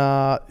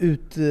gärna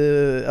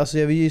alltså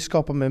jag vill ju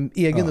skapa mig en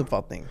egen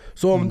uppfattning.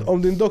 Så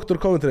om din doktor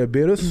kommer till dig,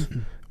 Berus,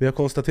 vi har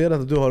konstaterat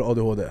att du har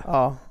ADHD.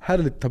 Här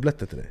är lite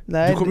tabletter till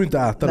dig. Du kommer inte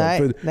äta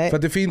dem. För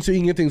att det finns ju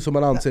ingenting som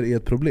man anser är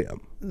ett problem.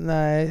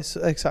 Nej,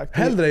 exakt.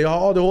 Hellre jag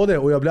har ADHD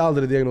och jag blir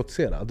aldrig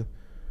diagnostiserad.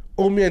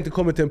 Om jag inte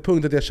kommer till en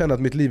punkt att jag känner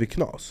att mitt liv är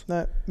knas.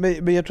 Nej,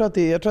 men jag tror att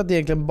det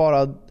egentligen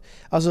bara...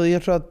 Alltså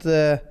jag tror att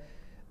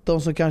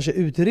de som kanske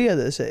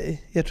utreder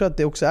sig, jag tror att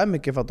det också är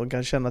mycket för att de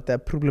kan känna att det är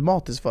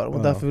problematiskt för dem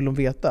och därför vill de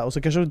veta. Och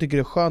så kanske de tycker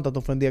det är skönt att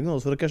de får en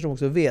diagnos, för då kanske de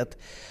också vet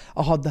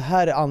det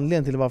här är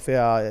anledningen till varför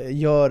jag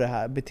gör det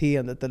här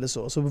beteendet eller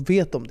så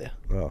vet de det.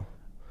 Ja.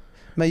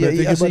 Men jag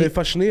tycker bara det är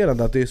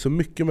fascinerande att det är så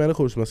mycket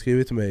människor som har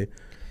skrivit till mig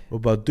och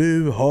bara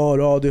du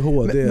har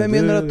ADHD. Men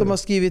menar du att de har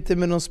skrivit det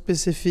med någon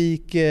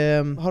specifik...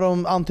 har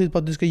de antytt på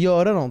att du ska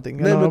göra någonting?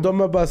 Nej, men de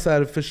har bara så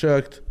här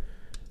försökt...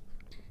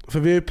 För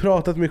vi har ju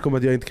pratat mycket om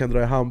att jag inte kan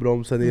dra i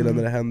handbromsen eller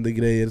när det händer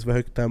grejer, så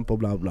högt tempo och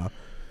bla bla.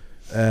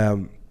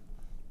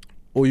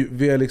 Och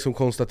vi har liksom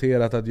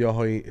konstaterat att jag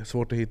har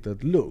svårt att hitta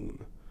ett lugn.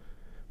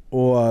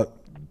 Och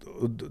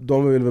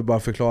de vill väl bara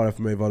förklara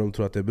för mig vad de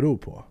tror att det beror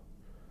på.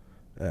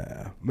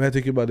 Men jag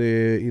tycker bara det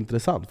är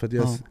intressant för att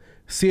jag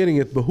ser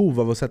inget behov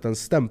av att sätta en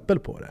stämpel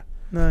på det.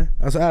 Nej.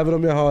 Alltså även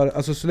om jag har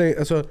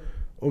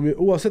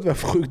oavsett vad jag har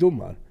för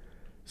sjukdomar,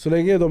 så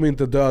länge de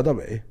inte dödar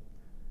mig,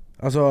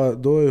 alltså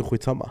då är det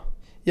skitsamma.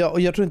 Ja,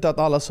 och jag tror inte att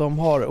alla som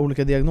har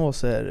olika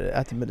diagnoser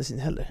äter medicin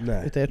heller.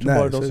 Nej. Utan jag tror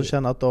bara de som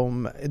känner att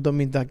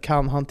de inte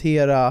kan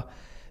hantera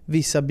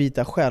vissa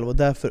bitar själv och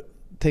därför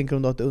tänker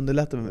de då att det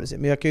underlättar med medicin.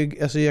 Men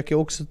jag kan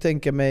också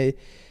tänka mig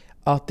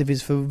att det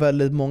finns för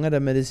väldigt många där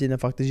medicinen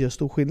faktiskt gör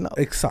stor skillnad.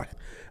 Exakt.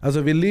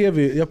 Alltså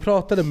jag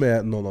pratade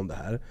med någon om det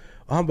här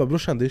och han bara,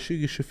 brorsan det är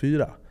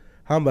 2024.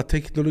 Han bara,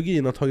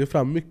 teknologin har tagit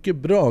fram mycket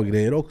bra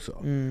grejer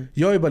också.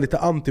 Jag är bara lite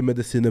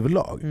anti-medicin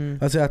överlag.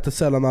 Alltså jag äter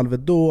sällan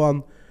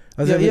Alvedon.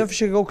 Alltså jag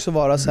försöker också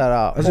vara så här,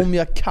 alltså, om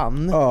jag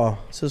kan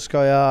så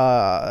ska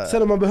jag...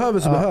 Sen om man behöver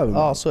så behöver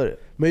man. Ja, så är det.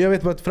 Men jag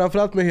vet att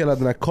framförallt med hela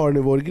den här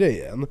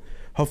carnivore-grejen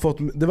har fått,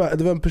 det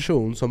var en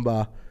person som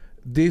bara,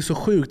 det är så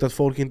sjukt att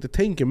folk inte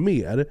tänker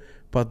mer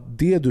på att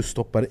det du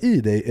stoppar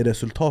i dig är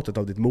resultatet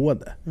av ditt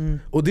mående.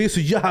 Och det är så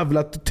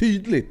jävla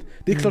tydligt.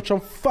 Det är klart som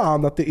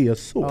fan att det är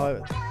så. Ja, jag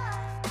vet.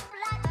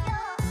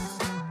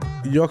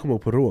 Jag kom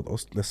ihåg på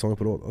Rhodos, när jag såg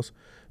på Rhodos,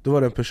 då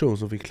var det en person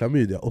som fick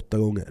klamydia 8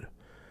 gånger.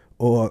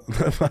 Och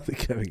What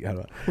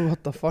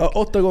the fuck?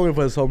 8 gånger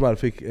på en sommar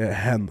fick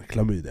hen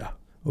klamydia.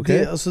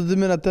 Okay? Alltså du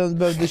menar att den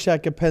behövde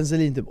käka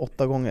penicillin typ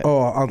 8 gånger?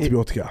 Ja,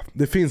 antibiotika.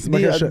 Det finns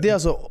det är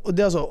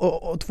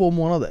alltså 2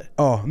 månader?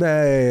 Ja,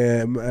 nej.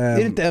 Är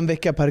det inte en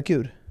vecka per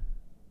kur?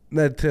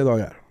 Nej, 3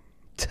 dagar.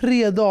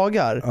 3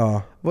 dagar?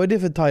 Ja. Vad är det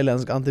för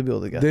thailändsk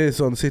antibiotika? Det är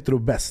sån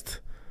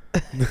Citrobest.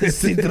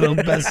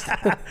 Citrobest.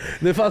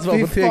 Det fanns på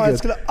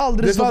apoteket.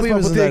 Det fanns på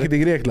apoteket i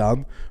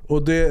Grekland.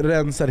 Och det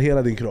rensar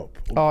hela din kropp.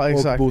 Ja,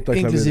 exakt. Och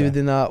inklusive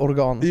dina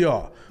organ.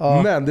 Ja,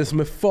 men det som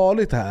är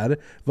farligt här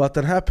var att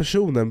den här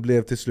personen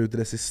blev till slut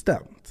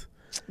resistent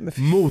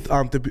mot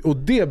antibiotika. Och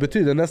det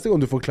betyder nästa gång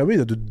du får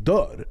klamydia, du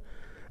dör.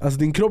 Alltså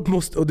din kropp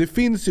måste, och det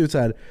finns ju så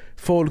här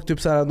folk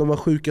typ så här, de var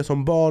sjuka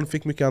som barn,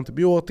 fick mycket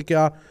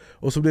antibiotika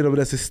och så blir de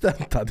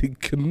resistenta. Det är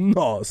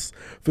knas.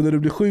 För när du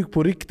blir sjuk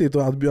på riktigt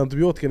och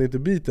antibiotikan inte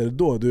biter,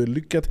 då du är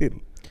lycka till.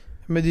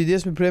 Men det är det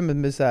som är problemet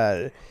med så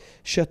här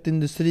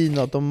köttindustrin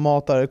och att de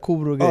matar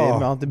kor och grejer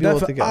med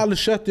antibiotika. Därför all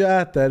kött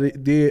jag äter,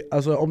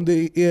 alltså, om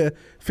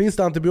finns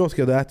det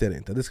antibiotika då äter jag det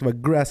inte. Det ska vara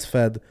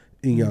grass-fed,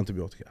 inga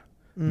antibiotika.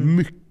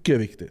 Mycket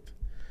viktigt.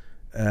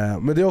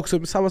 Men det är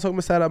också samma sak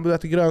med så här, att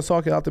äta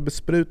grönsaker, allt är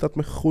besprutat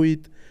med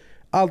skit.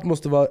 Allt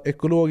måste vara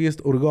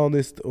ekologiskt,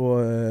 organiskt och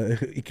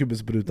icke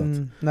besprutat.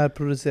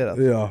 Närproducerat.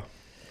 Ja.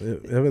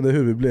 Jag vet inte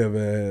hur vi blev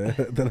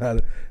den här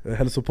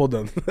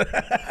hälsopodden.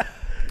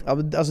 Ja,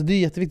 alltså det är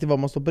jätteviktigt vad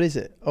man stoppar i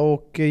sig.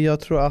 Och jag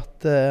tror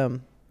att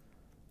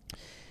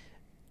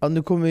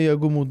nu kommer jag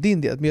gå mot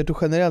din diet, men jag tror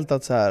generellt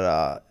att så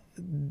här,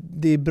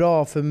 det är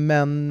bra för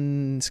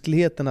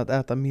mänskligheten att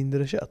äta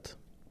mindre kött.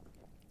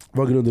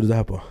 Vad grundar du det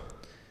här på?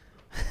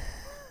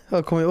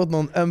 Kommer jag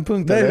åt en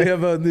punkt? Nej, eller? jag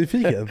var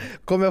nyfiken.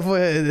 Kommer jag få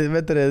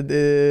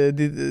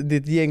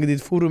ditt gäng och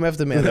ditt forum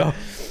efter mig? Ja.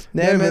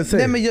 Nej,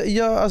 men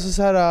jag alltså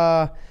så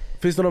här.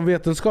 Finns det någon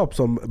vetenskap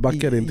som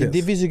backar din tes?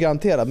 Det finns ju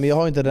garanterat, men jag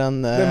har inte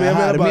den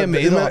med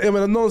mig idag. Jag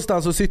menar,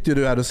 någonstans så sitter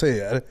du här och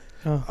säger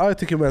jag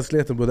tycker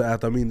mänskligheten borde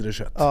äta mindre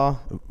kött.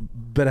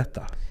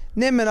 Berätta.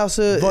 Nej, men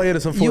alltså, vad är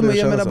det som får dig att jag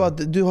känna menar så? bara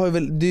att du har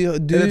väl är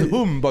det ett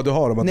hum du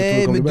har om att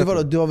nej, det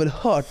men du har väl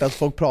hört att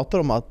folk pratar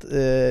om att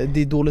det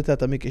är dåligt att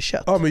äta mycket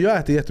kött? Ja, men jag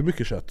äter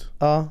jättemycket kött.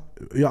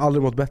 Jag har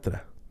aldrig mått bättre.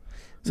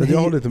 Så jag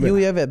håller inte med. Jo,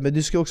 jag vet, men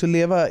du ska också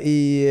leva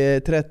i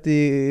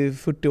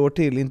 30-40 år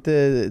till,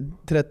 inte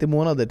 30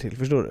 månader till,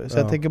 förstår du? Så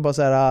jag tänker bara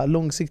så här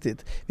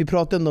långsiktigt. Vi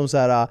pratar ändå om så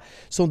här,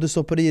 sånt du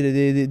stoppar i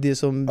dig, det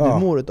som du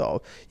mår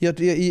utav.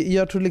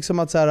 Jag tror liksom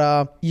att så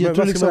här, men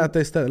vad ska man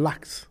äta istället?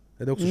 Lax?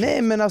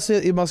 Nej, men alltså,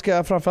 man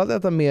ska framförallt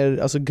äta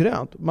mer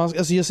grönt.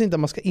 Alltså, jag säger inte att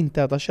man ska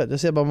inte äta kött. Jag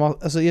säger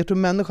bara jag tror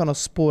människan har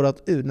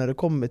spårat ut när det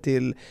kommer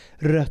till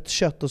rött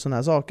kött och såna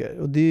här saker.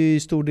 Och det är ju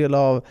stor del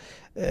av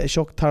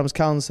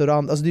tjocktarmscancer och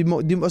annat. Alltså,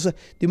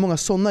 det är många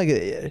såna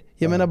grejer.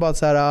 Jag menar bara att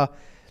så här,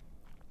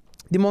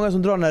 det är många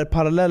som drar den här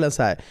parallellen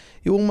så här.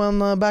 Jo,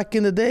 men back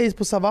in the days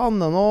på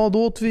savannen,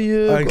 då åt vi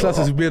ju... En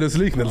klassisk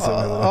bedelsliknelse.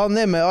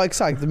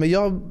 Exakt. Men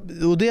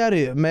och det är det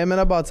ju. Men jag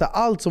menar bara att så här,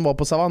 allt som var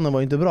på savannen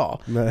var inte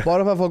bra. Nej.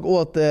 Bara för att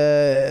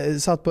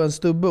folk satt på en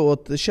stubbe och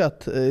åt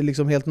kött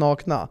liksom helt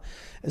nakna,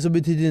 så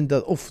betyder det inte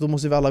att då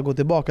måste vi alla gå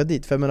tillbaka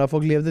dit. För jag menar,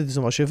 folk levde tills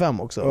de var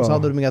 25 också. Och så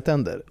hade de inga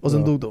tänder. Och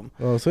sen dog de.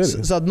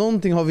 Så att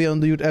någonting har vi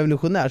ändå gjort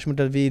evolutionärt som att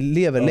vi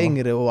lever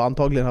längre och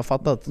antagligen har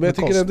fattat. Men jag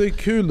tycker ändå det är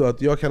kul då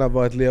att jag kan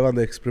vara ett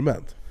levande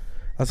experiment.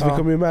 Alltså vi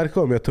kommer ju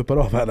märka om jag tuppar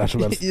av här när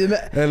som helst.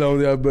 Eller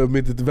om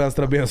mitt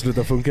vänstra ben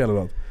slutar funka eller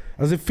något.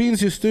 Alltså det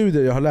finns ju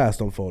studier jag har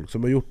läst om folk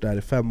som har gjort det här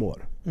i 5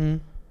 år.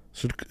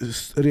 Så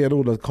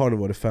renodlat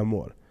carnivore i 5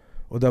 år.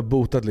 Och det har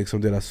botat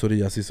liksom deras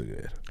psoriasis och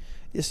grejer.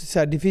 Så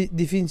här,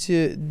 det finns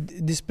ju,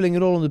 det spelar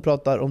ingen roll om du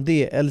pratar om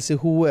det,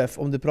 LCHF,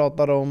 om du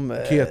pratar om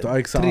keto,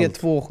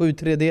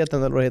 3-2-7-3-dieten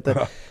eller vad det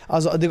heter.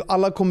 Alltså,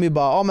 alla kommer ju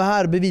bara, men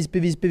här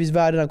bevis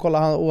värdena, kolla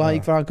han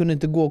gick för han kunde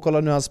inte gå,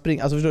 kolla nu han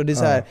springer. Alltså förstår du, det är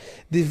så här,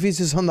 det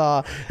finns ju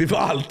såna, det är för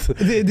allt.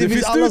 Det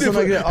finns alla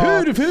såna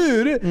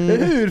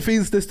grejer. Hur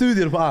finns det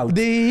studier på allt?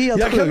 Det är helt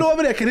jag kan lova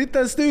dig, jag kan hitta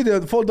en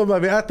studie folk de bara,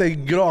 vi äter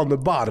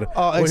granbarr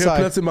och helt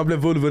plötsligt man blev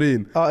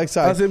vulverin. Ja,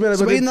 exakt.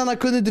 Alltså, så innan han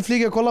kunde inte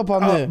flyga, kolla på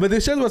han nu. Men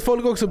det känns som att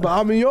folk också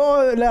bara, men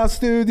jag läser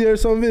studier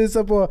som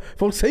visar på,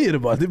 folk säger det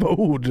bara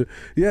ord.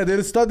 Yeah, there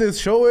are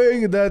studies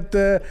showing that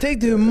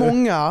tänk dig hur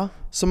många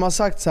som har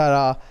sagt så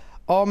här,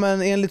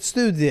 men enligt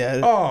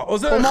studier.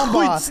 Och sen och man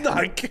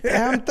skitsnack.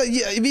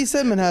 Visa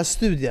mig den här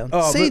studien.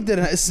 Säg inte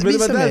den här, men det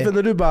var därför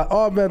när du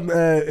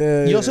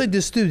bara, jag sa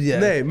inte studier.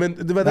 Nej, men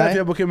det var därför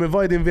jag bara, men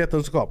vad är din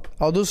vetenskap?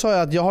 Ja, då sa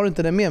jag att jag har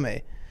inte den med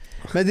mig.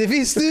 Men det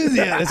finns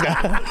studier.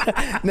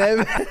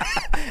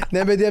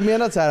 Nej, men det jag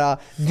menar så här,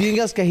 det är en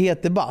ganska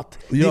het debatt.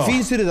 Det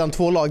finns ju redan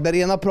 2 lag där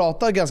ena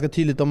pratar ganska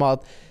tydligt om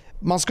att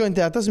man ska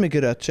inte äta så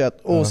mycket rött kött.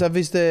 Och sen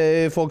finns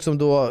det folk som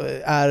då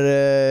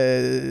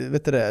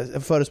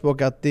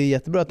förespråkar att det är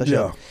jättebra att äta kött.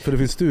 Ja, för det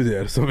finns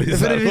studier som visar.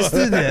 För det finns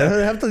studier. Har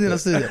du hämtat dina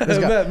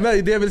studier?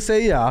 Men det jag vill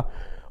säga,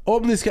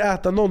 om ni ska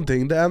äta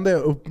någonting, det enda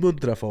jag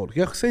uppmuntrar folk.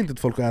 Jag säger inte att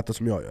folk ska äta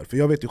som jag gör, för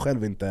jag vet ju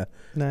själv inte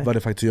vad det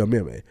faktiskt gör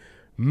med mig.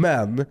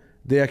 Men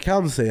det jag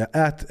kan säga,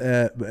 ät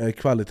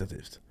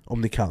kvalitativt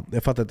om ni kan.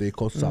 Jag fattar att det är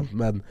kostsamt,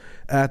 men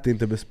ät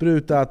inte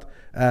besprutat,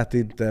 ät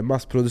inte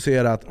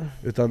massproducerat,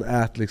 utan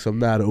ät liksom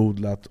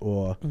närodlat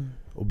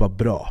och bara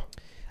bra.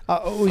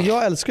 Och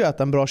jag älskar att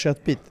äta en bra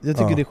köttbit. Jag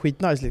tycker det är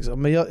skitnice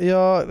liksom. Men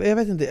jag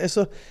vet inte,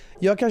 alltså,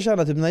 jag kan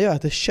känna typ när jag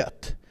äter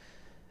kött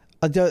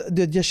att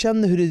jag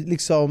känner hur det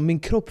liksom, min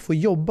kropp får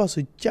jobba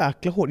så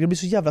jäkla hårt. Jag blir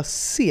så jävla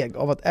seg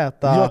av att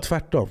äta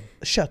tvärtom.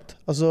 Kött.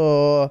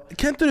 Alltså,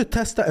 kan inte du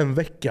testa en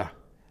vecka?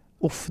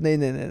 Nej.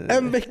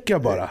 En vecka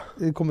bara.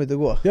 Det kommer inte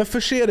gå. Jag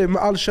förser dig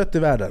med all kött i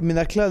världen.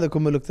 Mina kläder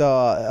kommer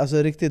lukta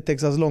riktigt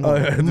Texas lång.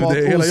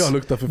 Hela jag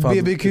luktar för fan.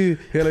 BBQ.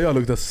 Hela jag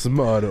luktar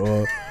smör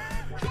och...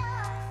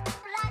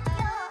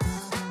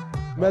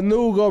 Men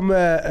nog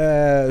om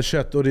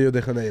kött och Rio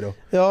de Janeiro.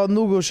 Ja,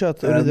 nog om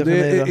kött och Rio de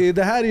Janeiro.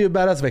 Det här är ju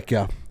Berras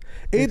vecka.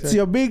 It's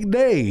your big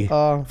day.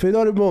 För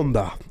idag är det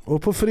måndag.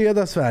 Och på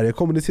fredag Sverige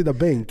kommer ni sitta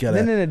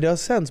bänkare. Nej, det har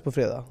sänds på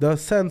fredag. Det har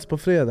sänds på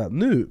fredag.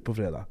 Nu på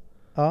fredag.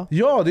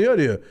 Ja, det gör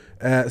det ju.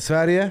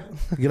 Sverige,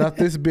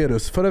 grattis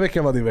Berus. Förra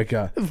veckan var din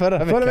vecka.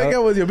 Förra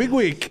veckan var det Big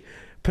Week.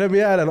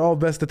 Premiären av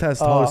Bästa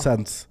test har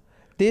sänds.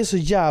 Det är så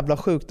jävla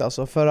sjukt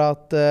alltså, för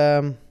att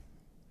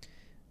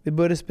vi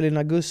började spela in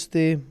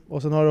augusti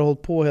och sen har det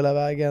hållit på hela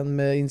vägen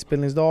med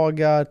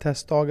inspelningsdagar,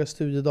 testdagar,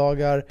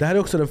 studiedagar. Det här är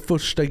också den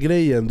första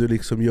grejen du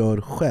liksom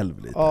gör själv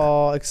lite.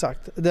 Ja,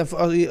 exakt.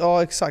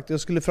 Ja, exakt. Jag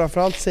skulle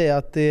framförallt säga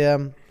att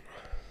det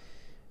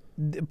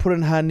på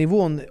den här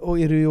nivån och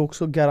är det ju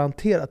också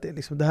garanterat det.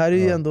 Liksom. Det här är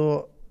ju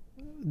ändå...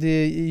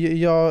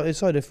 Jag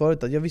sa det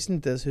förut att jag visste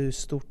inte ens hur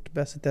stort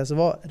BERRA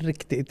var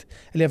riktigt.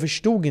 Eller jag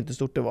förstod inte hur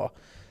stort det var.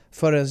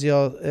 Förrän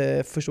jag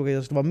förstod att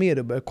jag skulle vara med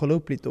och började kolla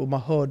upp lite och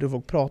man hörde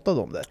folk prata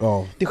om det.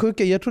 Ja. Det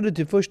sjuka, jag trodde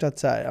typ först att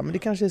så här, ja, men det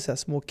kanske är så här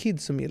små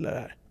kids som gillar det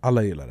här.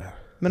 Alla gillar det här.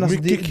 Men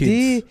alltså mycket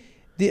kids.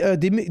 Det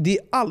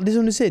är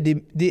som du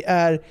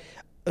säger,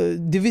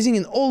 det finns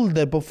ingen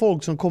ålder på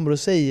folk som kommer och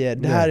säger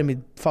det här är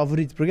mitt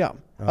favoritprogram.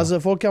 Ja. Alltså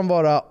folk kan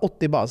vara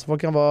 80 bast,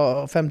 folk kan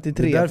vara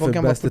 53, folk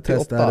kan vara 48. Det är därför Bästa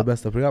test är det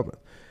bästa programmet.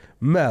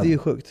 Men det är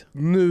sjukt.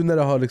 Nu när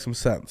det har liksom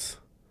sänds,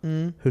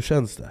 hur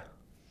känns det?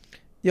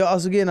 Ja,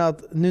 alltså grejen är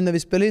att nu när vi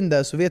spelar in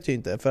det så vet jag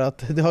inte, för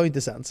att det har ju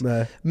inte sänds.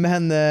 Nej.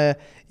 Men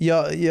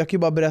jag kan ju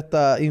bara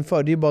berätta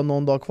inför, det är bara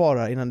någon dag kvar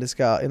här innan det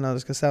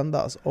ska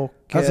sändas. Och,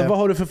 alltså vad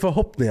har du för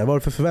förhoppningar, vad har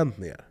du för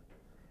förväntningar?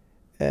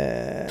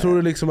 Tror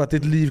du liksom att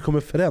ditt liv kommer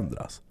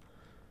förändras?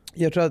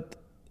 Jag tror att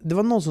det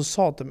var någon som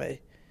sa till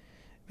mig,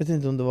 jag vet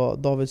inte om det var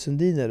David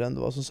Sundin eller vem det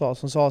var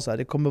som sa så här,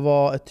 det kommer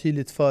vara ett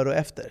tydligt före och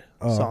efter,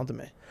 sa han till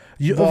mig.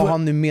 Vad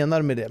han nu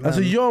menar med det. Men...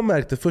 Alltså jag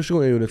märkte första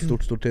gången jag gjorde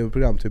ett stort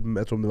tv-program, typ,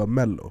 jag tror det var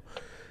Mello.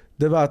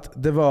 Det var att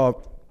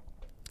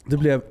det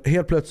blev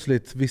helt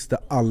plötsligt visste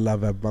alla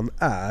vem man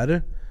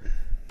är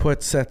på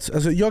ett sätt.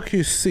 Alltså jag kan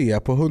ju se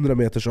på 100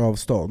 meters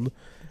avstånd,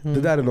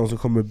 det där är någon som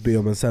kommer be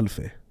om en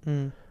selfie.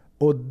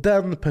 Och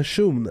den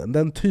personen,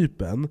 den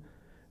typen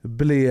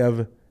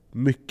blev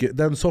mycket,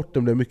 den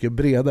sorten blev mycket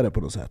bredare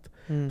på något sätt.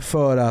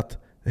 För att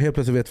helt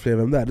plötsligt vet fler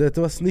vem det är. Det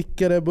var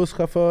snickare,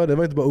 busschaufför, det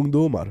var inte bara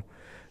ungdomar.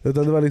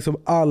 Utan det var liksom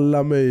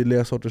alla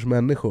möjliga sorters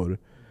människor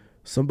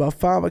som bara,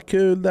 fan vad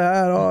kul det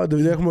här. Ja.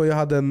 Jag kommer ihåg, jag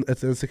hade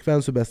en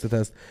sekvens ur Bästa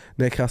test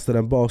när jag kastade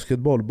en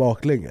basketboll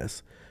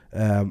baklänges.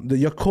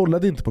 Jag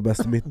kollade inte på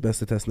mitt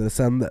Bästa test när det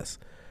sändes,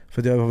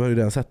 för jag var ju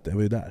redan sett det, jag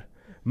var ju där.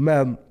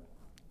 Men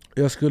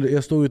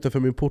jag stod utanför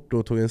min port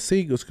och tog en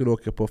cigg och skulle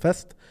åka på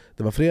fest.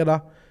 Det var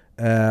fredag.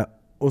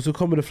 Och så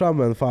kommer det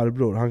fram en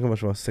farbror, han kan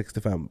vara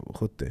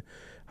 65-70.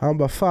 Han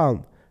bara,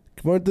 fan,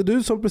 var det inte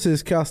du som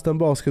precis kastade en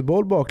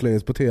basketboll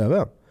baklänges på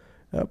tv?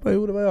 Jag bara,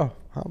 jo det var jag.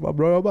 Han bara,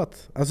 bra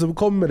jobbat. Alltså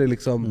kommer det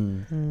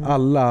liksom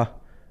alla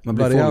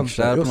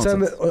varianter.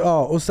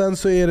 Och sen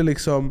så är det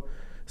liksom,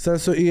 sen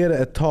så är det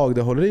ett tag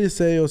det håller i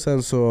sig och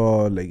sen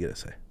så lägger det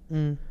sig.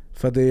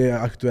 För det är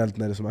aktuellt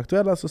när det är som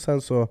aktuellt, och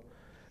sen så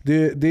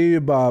det är ju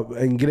bara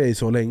en grej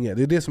så länge.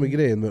 Det är det som är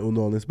grejen med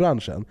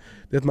underhållningsbranschen.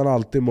 Det är att man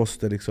alltid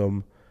måste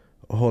liksom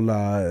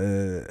hålla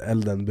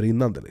elden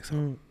brinnande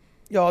liksom.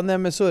 Ja, nej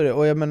men så är det.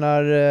 Och jag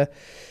menar,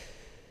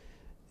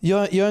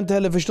 jag har inte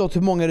heller förstått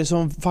hur många det är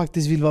som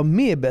faktiskt vill vara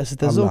med i Bästa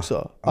test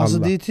också. Alltså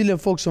det är tydligen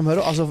folk som hör,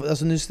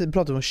 alltså nu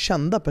pratar vi om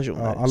kända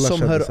personer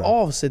som hör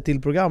av sig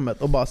till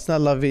programmet och bara,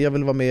 snälla jag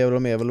vill vara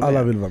med,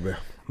 Alla vill vara med.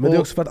 Men det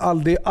är också för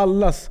att det är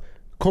allas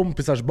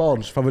kompisars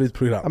barns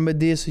favoritprogram. Ja, men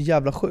det är så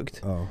jävla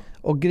sjukt. Ja.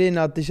 Och grejen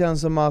är att det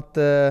känns som att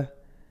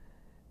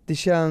det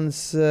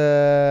känns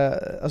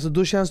alltså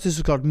då känns det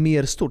såklart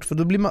mer stort, för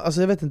då blir man,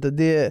 alltså jag vet inte,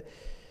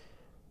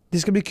 det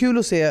ska bli kul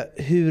att se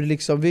hur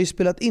liksom, vi har ju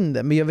spelat in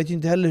det, men jag vet ju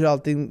inte heller hur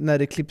allting när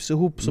det klipps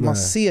ihop så man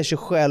ser sig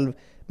själv,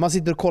 man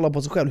sitter och kollar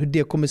på sig själv hur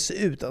det kommer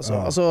se ut alltså.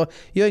 Alltså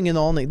jag har ingen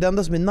aning. Det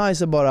enda som är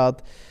nice är bara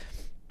att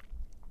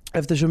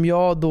eftersom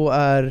jag då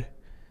är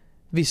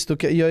visst,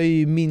 jag är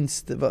ju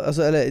minst,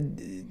 alltså, eller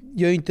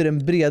jag är ju inte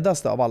den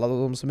bredaste av alla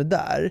de som är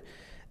där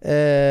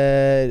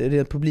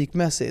rent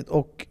publikmässigt,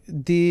 och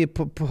det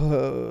på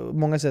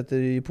många sätt är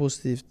det ju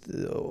positivt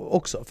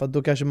också, för att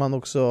då kanske man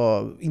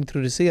också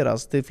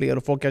introduceras till fler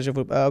och folk kanske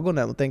får upp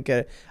ögonen och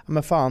tänker,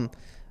 men fan,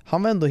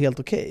 han var ändå helt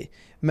okej.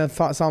 Men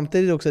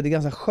samtidigt också, det är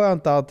ganska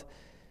skönt att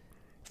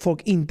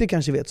folk inte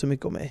kanske vet så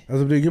mycket om mig.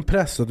 Alltså det är ingen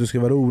press att du ska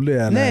vara rolig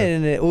eller?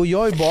 Nej, och jag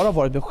har ju bara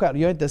varit mig själv.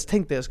 Jag har inte ens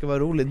tänkt att jag ska vara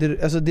rolig.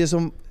 Det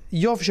som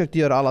jag försökte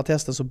göra alla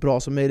tester så bra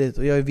som möjligt,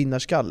 och jag är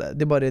vinnarskalle.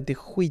 Det är bara det att det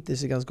skiter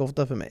sig ganska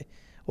ofta för mig.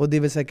 Och det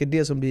är väl säkert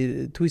det som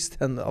blir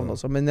twisten av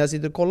något. Men när jag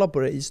sitter och kollar på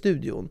det i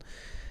studion,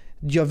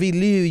 jag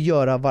ville ju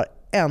göra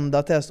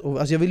varenda test, och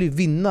alltså jag ville ju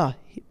vinna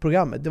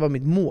programmet. Det var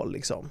mitt mål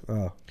liksom.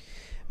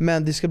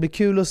 Men det ska bli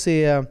kul att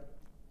se.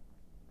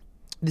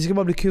 Det ska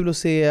bara bli kul att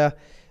se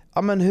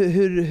men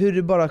hur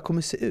det bara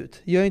kommer se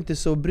ut. Jag är inte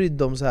så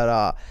brydd om så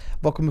här,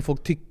 vad kommer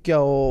folk tycka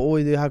och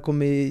det här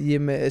kommer ge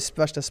mig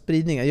värsta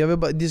spridningen.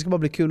 Det ska bara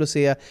bli kul att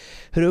se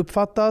hur det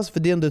uppfattas, för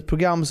det är ändå ett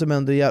program som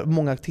ändå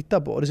många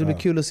tittar på. Det ska bli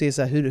kul att se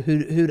så här,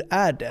 hur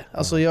är det?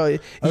 Alltså jag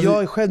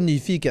är själv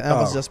nyfiken även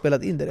fast jag har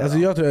spelat in det redan. Alltså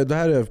jag tror, det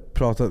här har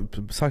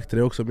jag sagt till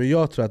dig också, men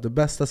jag tror att det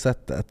bästa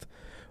sättet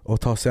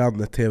att ta sig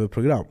an ett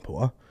tv-program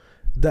på,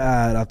 det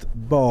är att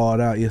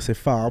bara ge sig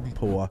fan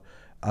på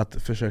att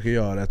försöka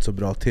göra ett så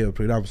bra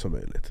tv-program som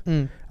möjligt.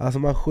 Alltså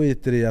man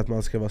skiter i att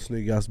man ska vara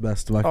snyggast,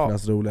 bäst,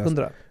 vackrast, roligast.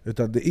 100.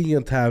 Utan det är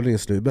ingen tävling i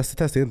slut. Bästa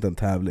test är inte en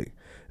tävling.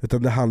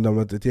 Utan det handlar om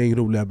att ett gäng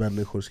roliga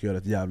människor ska göra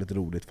ett jävligt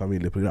roligt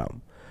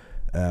familjeprogram.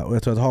 Och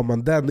jag tror att har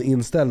man den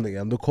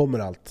inställningen, då kommer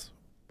allt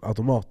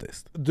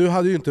automatiskt. Du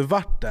hade ju inte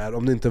varit där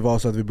om det inte var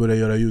så att vi började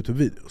göra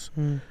YouTube-videos.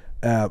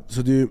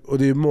 Så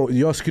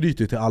jag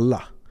skryter till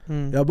alla.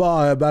 Jag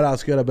bara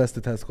ska göra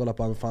bästa test, kolla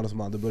på fan som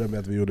han. Det började med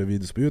att vi gjorde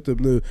videos på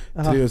YouTube. Nu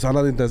 3 år, så han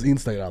hade inte ens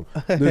Instagram.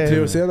 Nu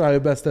 3 år senare har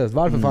jag bästa test.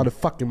 Varför fan är det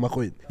fucking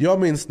maskin? Jag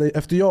minns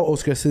efter jag och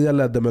Oskar Sia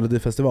ledde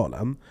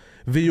Melodifestivalen.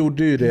 Vi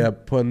gjorde ju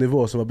det på en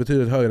nivå som var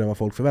betydligt högre än vad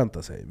folk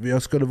förväntar sig.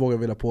 Jag skulle våga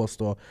vilja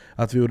påstå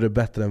att vi gjorde det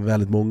bättre än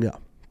väldigt många.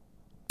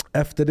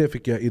 Efter det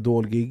fick jag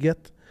Idol-gigget.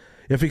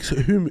 Jag fick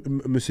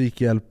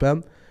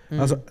Musikhjälpen.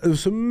 Alltså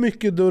så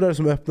mycket dörrar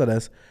som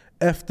öppnades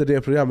efter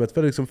det programmet.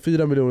 För liksom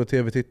 4 miljoner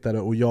tv-tittare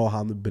och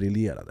han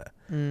briljerade.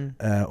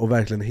 Och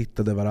verkligen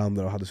hittade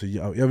varandra och hade så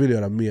jag ville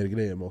göra mer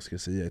grejer med Oskar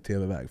Sia i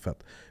tv-väg för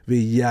att vi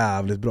är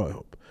jävligt bra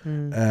ihop.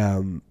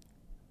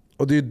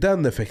 Och det är ju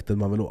den effekten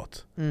man vill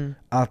åt.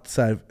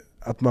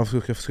 Att man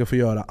ska få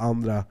göra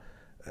andra,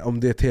 om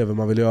det är tv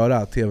man vill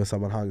göra,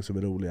 tv-sammanhang som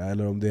är roliga,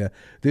 eller om det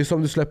är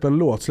som du släpper en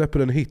låt, släpper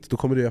en hit, då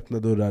kommer det öppna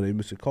dörrar i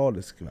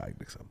musikalisk väg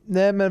liksom.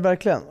 Nej men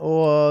verkligen.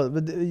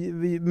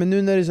 Men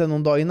nu när det är så här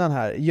någon dag innan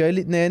här,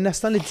 när jag är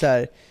nästan lite så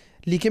här,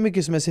 lika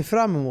mycket som jag ser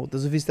fram emot det,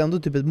 så finns det ändå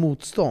typ ett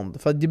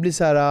motstånd. För att det blir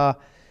så här,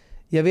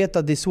 jag vet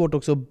att det är svårt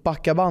också att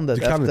backa bandet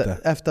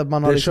efter att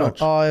man har liksom,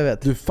 ja, jag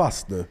vet. Du är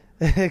fast nu.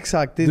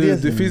 Exakt,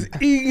 det finns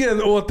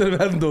ingen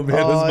återvändo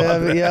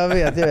med jag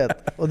vet.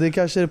 Och det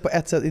kanske på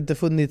ett sätt inte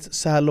funnits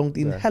så här långt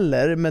in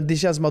heller, men det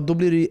känns som att då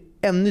blir det ju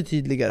ännu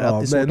tydligare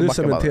att det är svårt nu att backa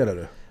cementerar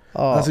du.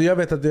 Alltså jag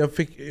vet att jag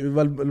fick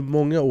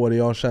många år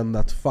jag kände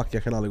att fuck,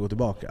 jag kan aldrig gå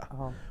tillbaka.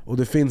 Och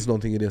det finns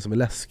någonting i det som är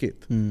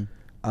läskigt.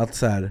 Att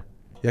så här,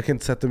 jag kan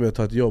inte sätta mig och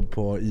ta ett jobb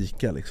på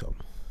ICA liksom.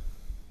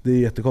 Det är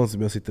jättekonstigt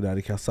om jag sitter där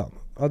i kassan.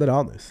 Ja, det är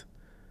ANIS.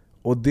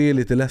 Och det är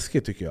lite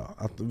läskigt tycker jag.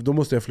 Att då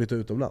måste jag flytta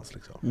utomlands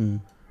liksom.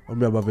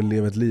 Om jag bara vill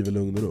leva ett liv i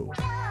lugn och ro.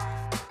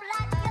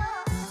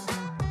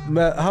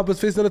 Men Hampus,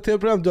 finns det något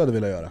tv-program du hade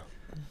velat göra?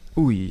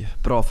 Oj,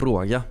 bra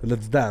fråga.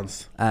 Let's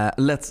Dance.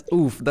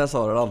 Där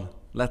sa du den.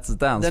 Let's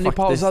Dance den är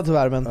pausad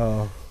tyvärr, men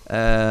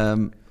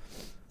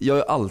jag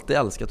har alltid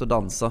älskat att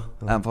dansa.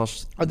 Även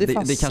fast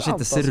det kanske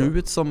inte ser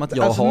ut som att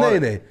jag alltså, har...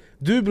 Nej.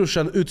 Du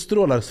brorsan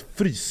utstrålar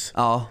frys.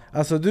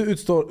 Alltså du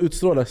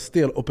utstrålar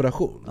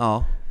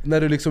steloperation.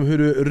 När du liksom, hur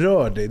du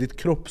rör dig, ditt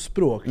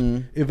kroppsspråk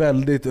är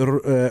väldigt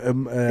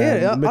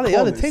jag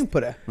hade tänkt på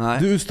det. Nej.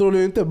 Du utstrålar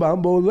ju inte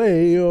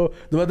bambolej och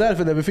det var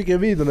därför när vi fick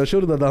en video när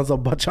Shurda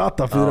dansade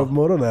bachata 4 på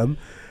morgonen.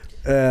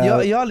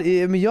 Jag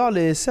har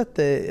aldrig sett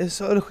det.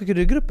 Skickade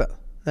du i gruppen?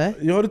 Nej.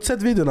 Jag har inte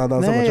sett videon när han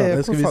dansade bachata.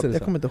 Jag ska visa det.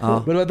 Jag kommer inte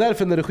ihåg. Men det var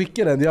därför när du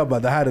skickade den, jag bara,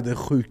 det här är det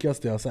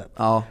sjukaste jag har sett.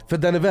 För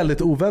den är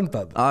väldigt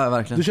oväntad. Ja,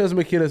 verkligen. Du känns som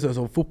en kille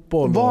som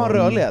fotboll. Var han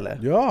rörlig eller?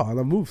 Ja, han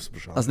har moves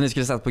brorsan. Alltså ni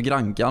skulle sett på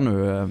Granka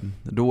nu,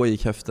 då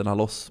gick höfterna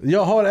loss.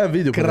 Jag har en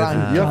video på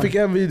det. Jag fick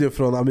en video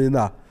från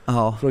Amina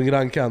från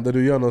Grankan där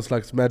du gör någon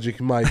slags Magic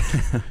Mike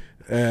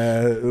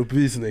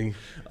uppvisning.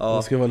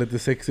 Det ska vara lite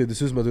sexigt. Det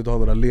ser ut som att du inte har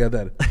några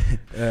leder.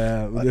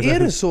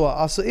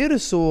 Är det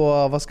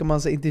så, vad ska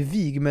man säga, inte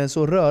vig men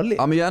så rörlig?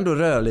 Ja, men jag är ändå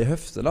rörlig i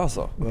höfterna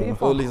alltså.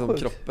 Och liksom sjukt.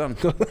 Kroppen.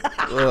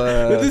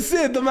 Men du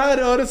ser de här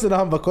rörelserna,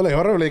 han bara, kolla jag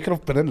har rörlig i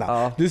kroppen.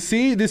 Det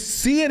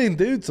ser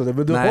inte ut så,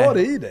 men du har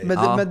det i dig.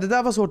 Men det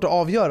där var svårt att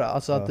avgöra,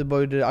 alltså att du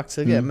bara gjorde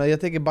axelgrejer. Men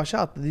jag tänker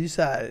bachata, det är ju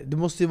så här, du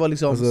måste ju vara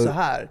liksom alltså, så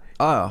här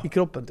i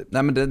kroppen typ.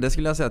 Nej men det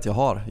skulle jag säga att jag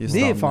har. Just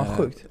det är fan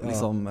sjukt.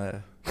 Liksom...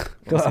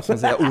 vad ska man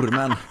säga,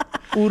 ormen.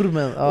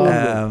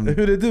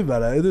 Hur är du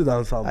med det? Är du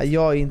dansant?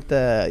 Jag är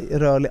inte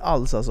rörlig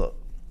alls alltså.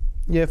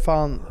 Jag är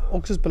fan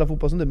också spelar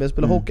fotboll som du, men jag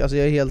spelar hockey. Alltså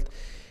jag är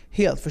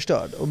helt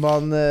förstörd. Och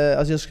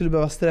alltså jag skulle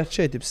behöva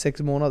stretcha i typ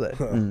 6 månader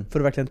för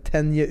att verkligen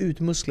tänja ut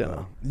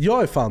musklerna.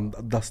 Jag är fan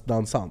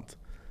dansant.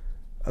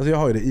 Alltså jag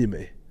har ju det i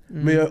mig.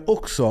 Men jag är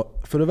också,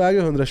 för att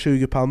väga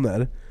 120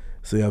 pannor,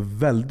 så är jag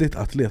väldigt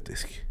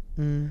atletisk.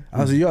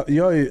 Alltså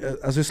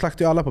jag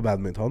slaktar ju alla på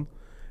badminton.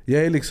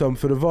 Jag är liksom,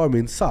 för att vara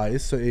min size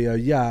så är jag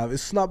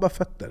jävligt snabba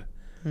fötter.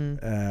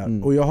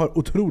 Och jag har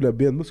otroliga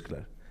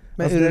benmuskler.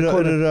 Men alltså,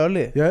 är du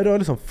rörlig? Jag är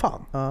rörlig som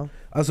fan.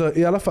 Alltså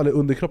i alla fall i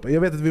underkroppen.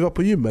 Jag vet att vi var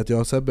på gymmet, jag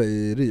och Sebbe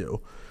i Rio.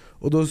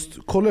 Och då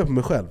kollade jag på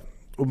mig själv.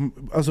 Och,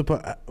 alltså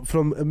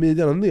från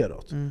midjan och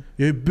neråt.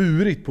 Jag har ju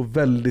burit på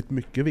väldigt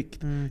mycket vikt.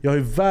 Jag har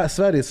ju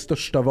Sveriges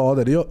största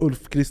vader. Det är jag,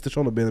 Ulf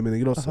Kristersson och Benjamin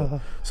Ingrosso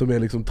som är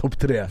liksom topp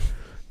 3.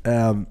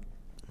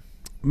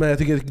 Men jag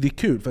tycker att det är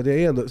kul för att jag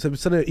är ändå,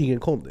 sen är jag ingen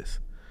kondis.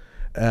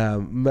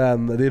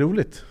 Men det är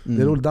roligt.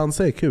 Det är roligt,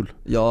 dansa är kul.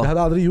 Jag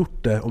hade aldrig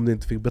gjort det om det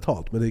inte fick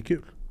betalt, men det är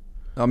kul.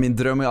 Ja, min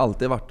dröm har ju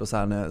alltid varit så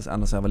här, ända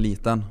sedan jag var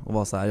liten och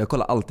var så här, jag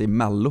kollade alltid i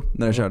Mello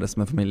när det kördes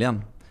med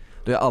familjen.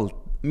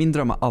 Min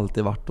dröm har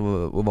alltid varit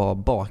att vara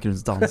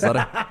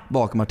bakgrundsdansare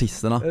bakom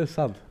artisterna. Är det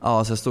sant?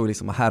 Ja, så jag stod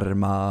liksom och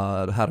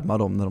härma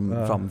dem när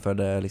de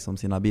framförde liksom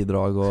sina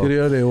bidrag och... Ska du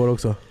göra det i år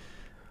också?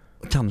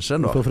 Kanske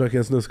ändå. På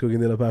fröken Snusk och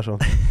Gunilla Persson.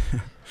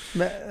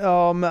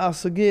 Men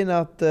alltså grejen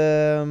är att...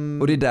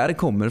 Och det är där det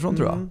kommer ifrån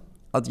tror jag.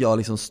 Att jag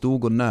liksom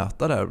stod och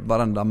nötade där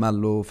varenda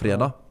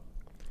mellofredag.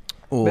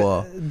 Och...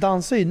 Men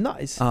dansa är ju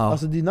nice.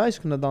 Alltså det är nice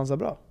att kunna dansa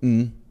bra.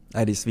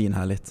 Nej, det är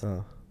svinhärligt.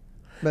 Ja.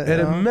 Men, är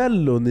det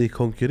mello ni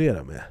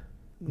konkurrerar med?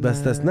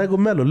 Bäst. När går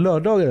mello?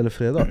 Lördagar eller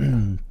fredag?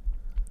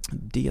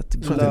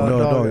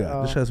 Lördagar.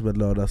 Ja. Det känns som ett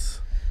lördags.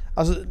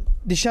 Alltså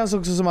det känns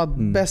också som att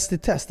Bäst i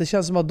test. Det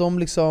känns som att de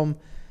liksom...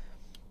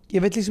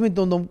 Jag vet liksom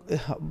inte om de...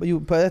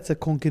 på ett sätt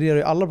konkurrerar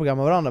ju alla program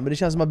med varandra. Men det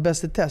känns som att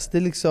Bäst i test, det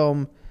är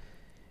liksom...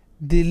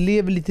 Det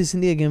lever lite i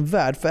sin egen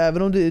värld. För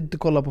även om du inte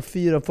kollar på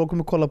 4, folk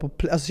kommer kolla på...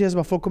 Alltså det känns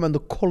som att folk kommer ändå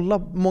kolla...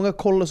 Många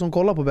som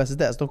kollar på Bäst i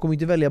test, de kommer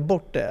inte välja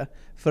bort det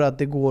för att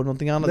det går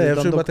någonting annat. Nej, jag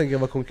försöker bara tänka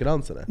vad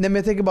konkurrensen är. Nej, men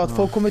jag tänker bara att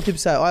folk kommer typ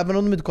såhär, även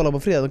om de inte kollar på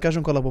fredag, de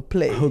kanske kollar på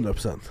play.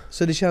 100%.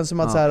 Så det känns som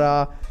att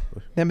såhär...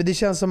 Nej, men det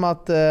känns som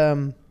att...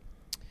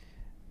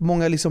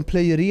 många liksom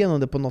plöjer igenom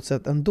det på något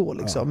sätt ändå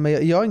liksom.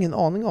 Men jag har ingen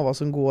aning av vad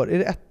som går. Är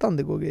det 1:an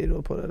det går grejer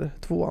då på det, eller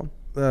 2:an?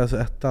 Nej, alltså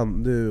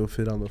 1:an, du och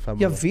 4:an och 5:an.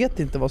 Jag vet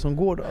inte vad som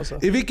går då alltså.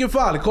 I vilken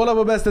fall, kolla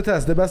på Bäst i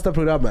test, det bästa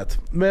programmet.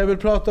 Men jag vill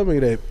prata om en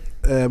grej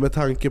med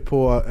tanke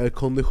på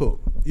kondition.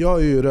 Jag har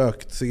ju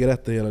rökt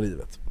cigaretter hela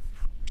livet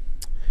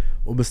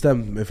och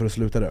bestämt mig för att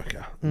sluta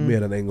röka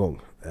mer än en gång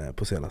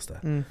på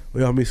senaste.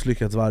 Och jag har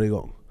misslyckats varje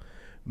gång.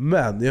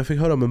 Men jag fick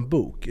höra om en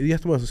bok. Det är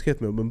jättemånga som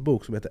skrev mig om en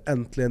bok som heter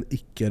Äntligen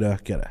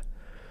icke-rökare.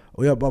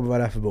 Och jag bara, vad är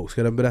det här för bok?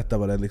 Ska den berätta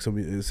vad den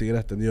liksom,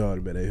 cigaretten gör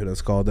med dig, hur den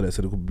skadar dig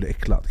så du kommer bli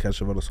äcklad?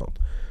 Kanske var något sånt.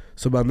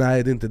 Så bara,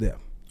 nej det är inte det.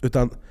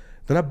 Utan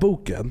den här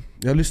boken,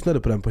 jag lyssnade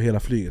på den på hela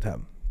flyget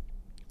hem.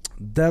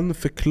 Den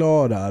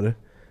förklarar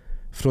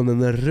från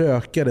en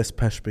rökares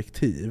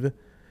perspektiv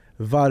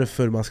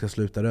varför man ska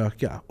sluta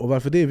röka. Och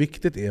varför det är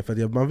viktigt är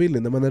för att man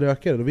vill, när man är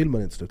rökare då vill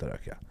man inte sluta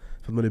röka.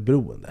 För att man är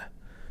beroende.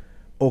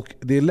 Och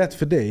det är lätt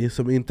för dig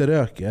som inte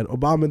röker och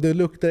bara, men det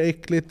luktar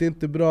äckligt, det är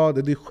inte bra,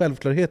 det är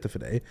självklarheter för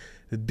dig.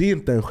 Det är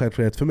inte en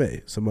självklarhet för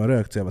mig som har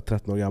rökt sedan jag var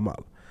 13 år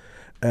gammal.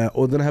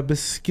 Och den här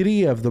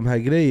beskrev de här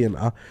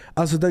grejerna.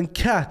 Alltså den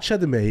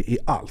catchade mig i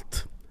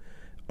allt.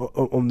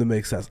 Om det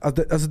makes sense.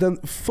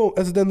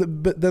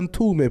 Den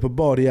tog mig på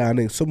bar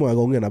gärning så många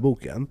gånger den här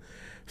boken.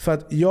 För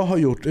att jag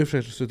har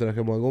försökt sluta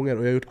röka många gånger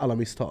och jag har gjort alla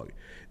misstag.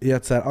 I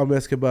att säga,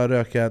 jag ska bara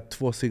röka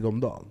 2 cigg om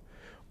dagen.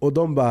 Och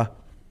de bara,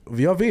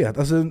 jag vet,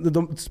 alltså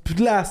de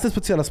lästes på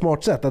ett jävla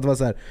smart sätt att det var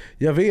så här,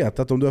 jag vet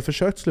att om du har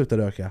försökt sluta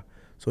röka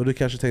så har du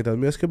kanske tänkt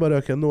att jag ska bara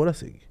röka några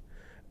cigg.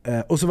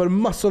 Och så var det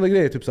massor av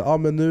grejer, typ så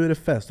men nu är det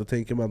fest och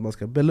tänker man att man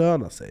ska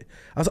belöna sig.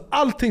 Alltså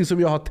allting som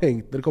jag har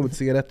tänkt när det kommer till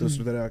cigaretter och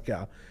sluta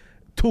röka,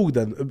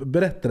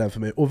 berättade den för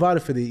mig och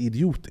varför det är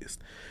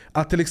idiotiskt.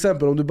 Att till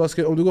exempel om du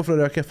går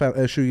från att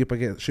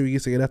röka 20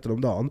 cigaretter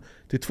om dagen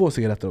till 2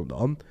 cigaretter om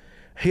dagen,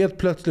 helt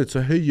plötsligt så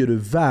höjer du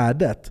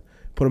värdet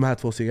på de här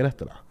 2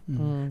 cigaretterna.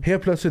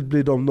 Helt plötsligt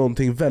blir de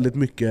någonting väldigt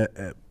mycket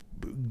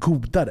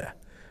godare.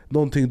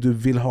 Någonting du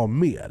vill ha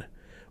mer.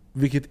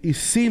 Vilket i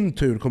sin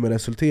tur kommer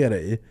resultera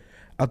i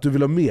att du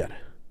vill ha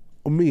mer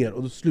och mer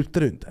och då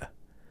slutar du inte.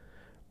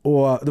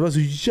 Och det var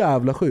så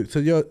jävla sjukt. Så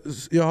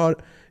jag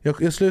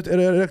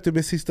rökte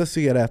min sista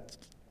cigarett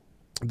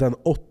den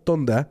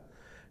 8:e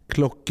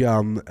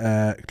klockan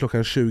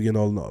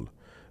 20:00.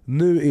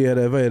 Nu är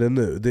det, vad är det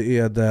nu? Det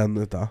är den,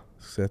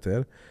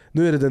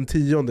 nu är det den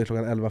 10:e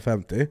klockan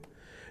 11:50.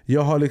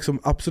 Jag har liksom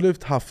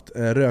absolut haft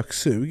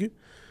röksug.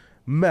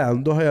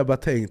 Men då har jag bara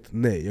tänkt,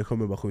 nej, jag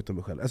kommer bara skjuta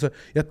mig själv. Alltså,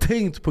 jag har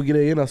tänkt på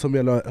grejerna som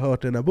jag har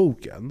hört i den här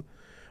boken.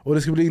 Och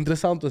det ska bli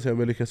intressant att se om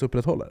jag lyckas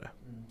upprätthålla det.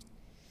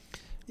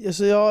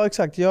 Alltså, ja,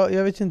 exakt.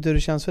 Jag vet inte hur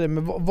det känns för dig.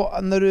 Men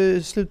när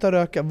du slutar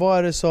röka, vad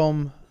är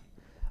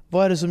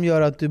det som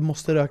gör att du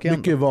måste röka igen?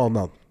 Mycket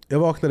vanan. Jag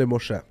vaknade i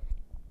morse.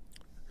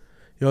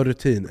 Jag har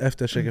rutin.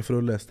 Efter jag käkar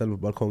frulle, ställer mig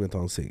på balkongen och tar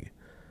en cigg.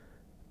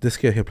 Det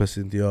ska jag helt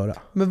plötsligt inte göra.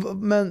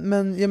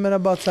 Men jag menar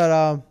bara att så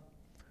här,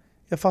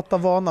 jag fattar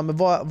vanan, men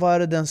vad är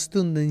det den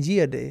stunden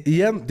ger dig?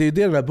 Igen, det är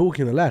det den här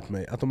boken har lärt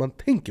mig. Att om man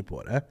tänker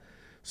på det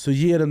så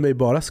ger den mig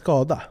bara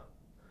skada.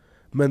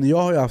 Men jag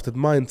har ju haft ett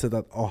mindset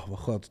att vad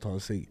skönt att ta en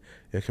cigg.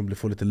 Jag kan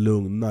få lite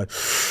lugn,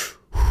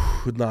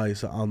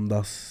 nice och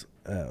andas.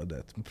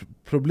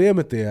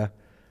 Problemet är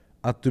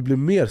att du blir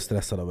mer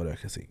stressad av att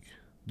röka cigg.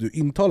 Du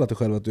intalar dig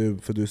själv att du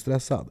är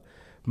stressad.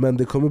 Men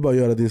det kommer bara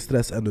göra din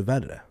stress ännu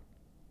värre.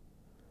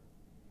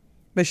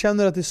 Men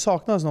känner du att det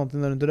saknas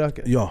någonting när du inte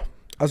röker? Ja.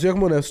 Alltså jag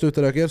kommer ihåg när jag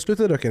slutade röka. Jag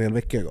slutade röka en hel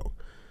vecka en gång.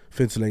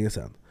 För inte så länge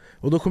sedan.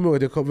 Och då kommer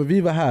jag ihåg att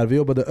vi var här, vi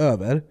jobbade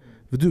över.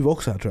 Du var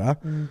också här tror jag.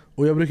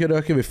 Och jag brukar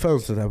röka vid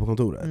fönstret här på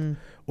kontoret.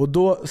 Och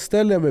då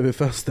ställer jag mig vid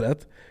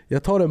fönstret.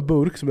 Jag tar en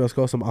burk som jag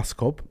ska ha som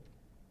askkopp.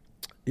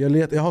 Jag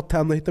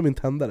hittar min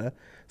tändare.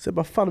 Så jag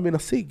bara, fan mina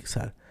cigg så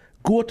här.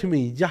 Går till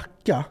min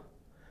jacka.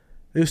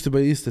 Just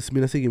det,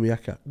 mina cigg i min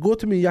jacka. Går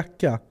till min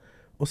jacka.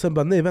 Och sen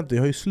bara, nej vänta,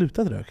 jag har ju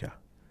slutat röka.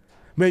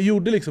 Men jag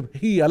gjorde liksom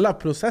hela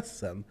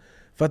processen.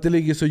 För att det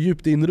ligger så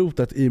djupt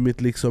inrotat i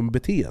mitt liksom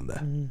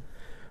beteende.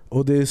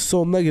 Och det är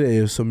sådana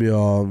grejer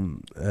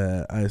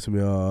som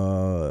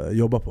jag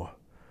jobbar på.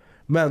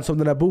 Men som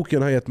den här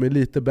boken har gett mig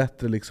lite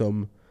bättre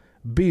liksom,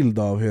 bild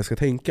av hur jag ska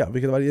tänka.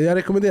 Jag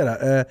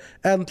rekommenderar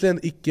Äntligen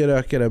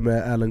icke-rökare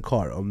med Alan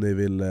Carr om ni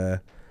vill.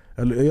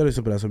 Jag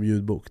lyssnar på den som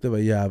ljudbok. Det var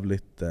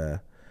jävligt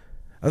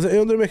alltså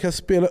jag undrar om jag kan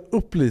spela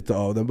upp lite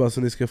av den bara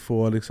så ni ska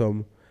få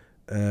liksom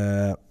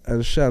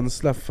en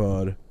känsla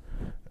för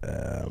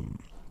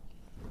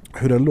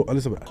hur den låter.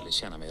 Liksom. Jag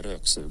känner mig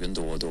röksugen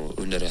då och då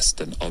under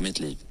resten av mitt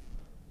liv.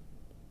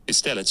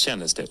 Istället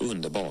kändes det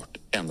underbart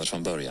ända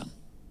från början.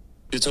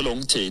 Det tog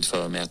lång tid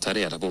för mig att ta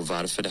reda på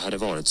varför det hade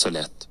varit så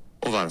lätt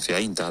och varför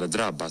jag inte hade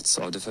drabbats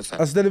av det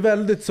förfärliga. Alltså den är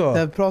väldigt så.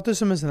 Den pratar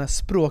som en sån här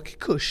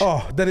språkkurs.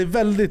 Ja, den är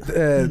väldigt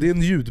det är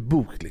en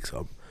ljudbok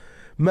liksom.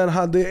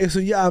 Men det är så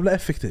jävla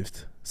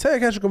effektivt. Sen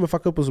jag kanske kommer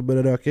fucka upp och så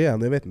börja röka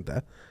igen, jag vet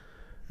inte.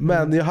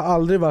 Men jag har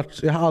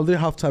aldrig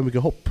haft så här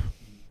mycket hopp.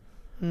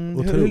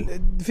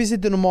 Det finns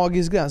inte någon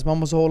magisk gräns. Man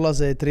måste hålla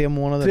sig i 3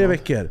 månader. 3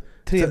 veckor.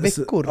 3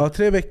 veckor? Ja,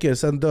 3 veckor,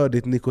 sen dör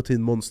ditt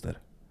nikotinmonster.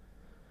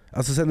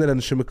 Alltså sen är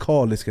den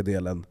kemikaliska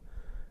delen.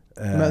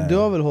 Men du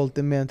har väl hållit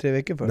det mer än 3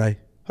 veckor för? Nej.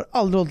 Har du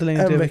aldrig hållit det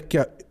längre än 3 veckor?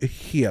 En vecka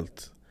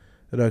helt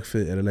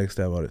rökfri är det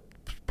längsta jag har varit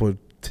på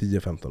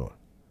 10-15 år.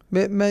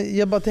 Men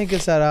jag bara tänker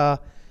så här,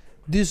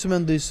 du som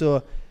ändå är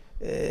så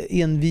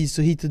envis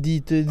och hit och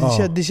dit.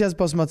 Det känns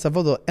bara som att så här,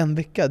 vadå, en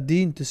vecka? Det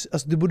är inte,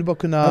 alltså, du borde bara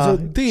kunna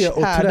alltså det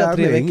och träning,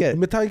 3 veckor.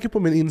 med tanke på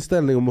min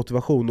inställning och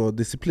motivation och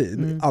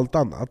disciplin, allt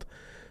annat,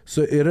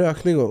 så är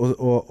rökning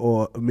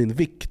och min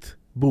vikt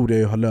borde jag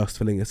ju ha löst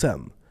för länge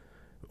sedan.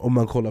 Om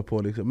man kollar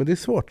på liksom. Men det är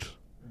svårt.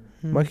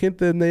 Man kan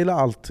inte naila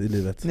allt i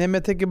livet. Nej, men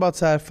jag tänker bara att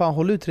så här, fan,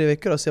 håll ut 3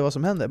 veckor och se vad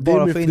som händer.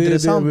 Bara för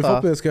intressanta. Det är för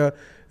att jag ska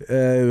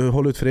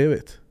hålla ut för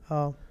evigt.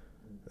 Ja.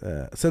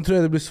 Sen tror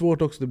jag det blir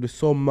svårt också. Det blir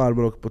sommar,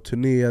 man åker på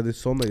turné, det är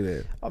sådana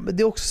grejer. Ja, men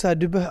det är också så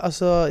här,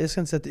 alltså, jag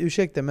ska inte säga att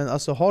ursäkta, men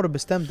alltså, har du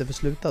bestämt dig för att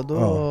sluta,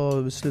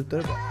 då slutar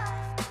du bara.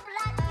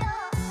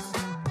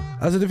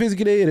 Alltså det finns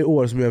grejer i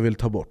år som jag vill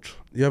ta bort.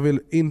 Jag vill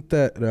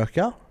inte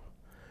röka.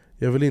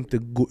 Jag vill inte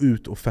gå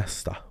ut och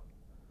festa.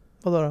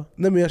 Vadå då?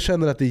 Nej, men jag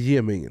känner att det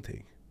ger mig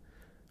ingenting.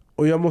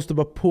 Och jag måste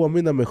bara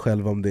påminna mig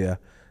själv om det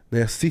när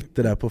jag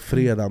sitter där på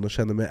fredagen och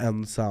känner mig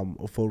ensam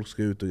och folk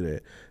ska ut och grejer.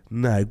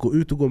 Nej, gå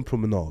ut och gå en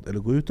promenad eller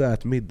gå ut och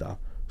äta middag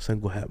och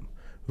sen gå hem.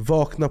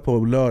 Vakna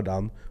på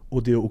lördagen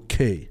och det är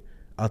okej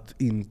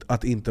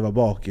att inte vara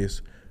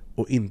bakis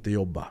och inte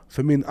jobba.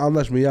 För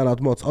annars min hjärna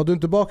automatiskt, du är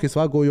inte bakis,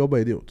 va? Gå och jobba,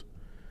 idiot.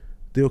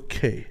 Det är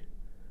okej.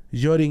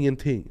 Gör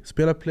ingenting.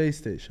 Spela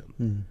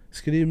PlayStation.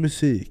 Skriv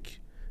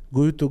musik.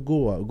 Gå ut och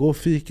gå och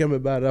fika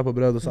med BERRA på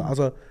bröd och så.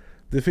 Alltså,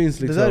 det finns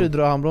liksom. Det där är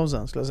dra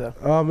handbromsen, skulle jag säga.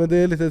 Ja, men det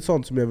är lite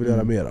sånt som jag vill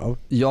göra mer av.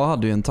 Jag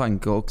hade ju en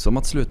tanke också om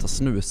att sluta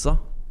snusa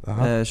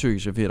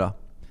 2024.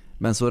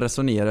 Men så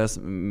resonerade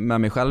jag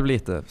med mig själv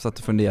lite, så att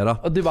fundera.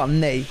 Och du bara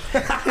nej.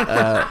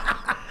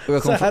 Och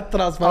jag kom så här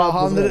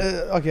transparent.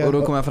 Och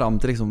då kom jag fram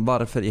till liksom,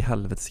 varför i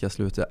helvete ska jag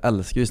sluta? Jag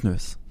älskar ju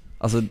snus.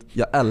 Alltså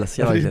jag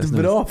älskar verkligen snus. Det är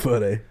inte bra för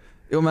dig.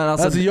 Jo, men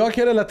alltså jag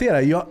kan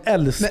relatera, jag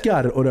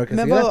älskar att röka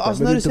cigaretter,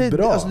 alltså, men det är inte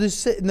bra.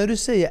 Alltså, när du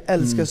säger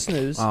älskar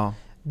snus,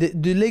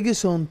 du lägger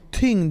sån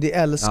tyngd i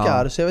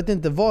älskar, så jag vet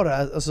inte vad det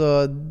är.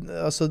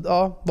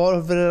 Vad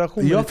har för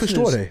relation till ditt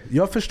snus?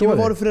 Jag förstår dig.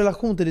 Vad har du för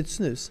relation till ditt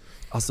snus?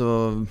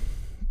 Alltså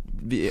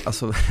vi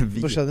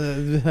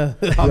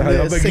han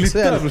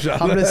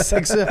blev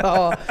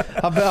sexuell.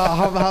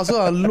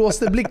 Han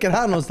låste blicken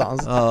här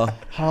någonstans.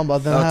 Han bara,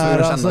 den här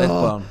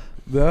alltså.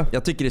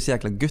 Jag tycker det är så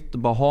jäkla gött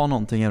att bara ha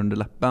någonting här under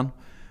läppen.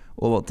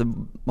 Och att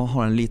man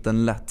har en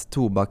liten lätt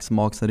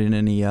tobakssmak som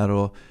rinner ner.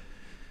 Och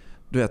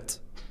du vet,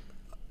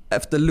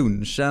 efter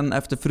lunchen,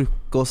 efter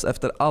frukost,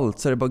 efter allt,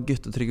 så är det bara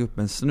gött att trycka upp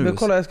en snus. Men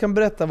kolla, jag kan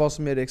berätta vad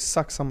som är det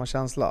exakt samma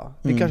känsla.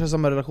 Vi kanske har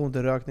samma relation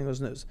till rökning och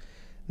snus.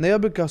 När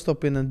jag brukar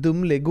stoppa in en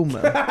dumle i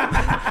gommen,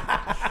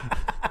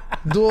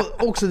 då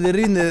också det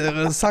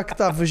rinner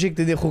sakta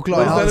försiktigt i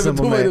choklad i halsen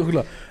på mig.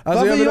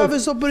 Varför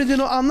stoppar du inte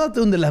något annat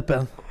under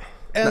läppen?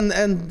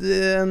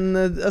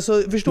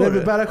 Alltså, förstår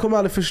du? BERRA kommer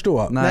aldrig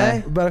förstå.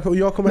 Nej.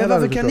 Jag kommer men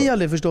varför kan ni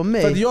aldrig förstå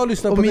mig? För att jag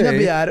lyssnar och på mina dig,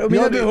 begär och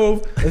mina behov.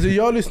 Alltså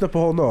jag lyssnar på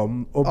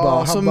honom och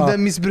bara, som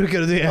den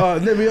missbrukare du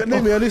är.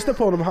 Nej, men jag lyssnar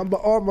på honom. Han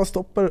bara, man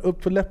stoppar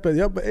upp på läppen.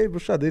 Jag bara,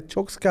 brorsa, det är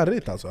tjockt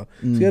skarrigt alltså.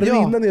 Ska jag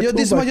rinna ner tobak?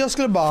 Det är som att jag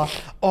skulle bara,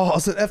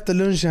 alltså, efter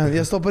lunchen,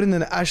 jag stoppar in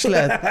den i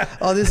arslet.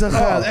 Det är så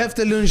skönt.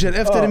 Efter lunchen,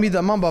 efter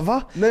middag. Man bara,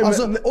 va? Nej,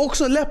 alltså,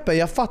 också läppen.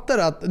 Jag fattar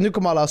att nu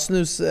kommer alla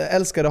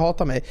snusälskare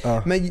hata mig.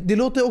 Men det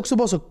låter också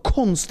bara så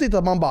konstigt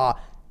att man bara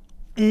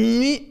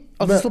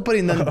stoppar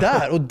in den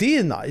där, och det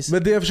är nice.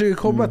 Men det jag försöker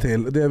komma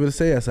till, det jag vill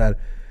säga är så här: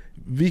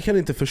 vi kan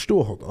inte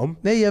förstå honom.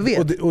 Nej, jag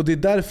vet. Och det är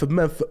därför,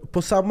 men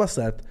på samma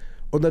sätt.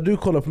 Och när du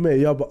kollar på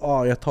mig, jag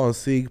bara, jag tar en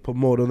cigg på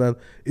morgonen.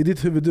 I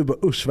ditt huvud du bara,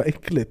 usch vad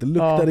äckligt, det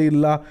luktar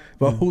illa,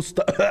 bara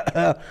hosta,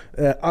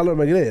 alla de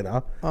här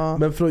grejerna.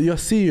 Men jag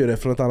ser ju det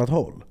från ett annat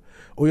håll.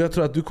 Och jag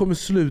tror att du kommer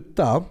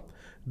sluta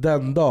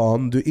den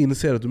dagen du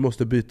inser att du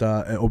måste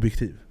byta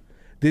objektiv.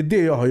 Det är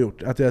det jag har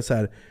gjort. Att jag är så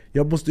här,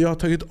 jag har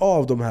tagit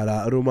av de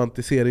här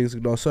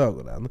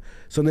romantiseringsglasögonen.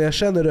 Så när jag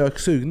känner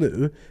röksug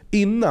nu,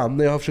 innan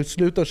när jag har försökt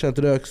sluta och känt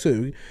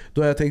röksug,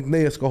 då har jag tänkt,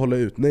 nej jag ska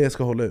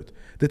hålla ut.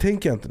 Det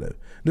tänker jag inte nu.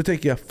 Nu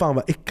tänker jag, fan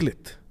vad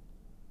äckligt.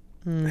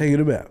 Hänger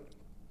du med?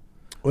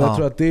 Och jag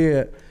tror att det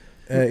är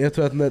jag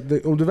tror att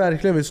om du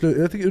verkligen vill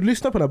sluta,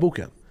 lyssna på den här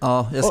boken.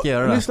 Ja, jag ska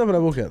göra det. Lyssna på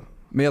den här boken.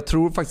 Men jag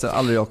tror faktiskt att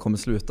aldrig jag kommer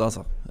sluta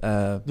alltså.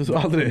 Du tror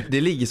aldrig?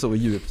 Det ligger så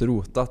djupt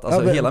rotat.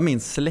 Alltså hela min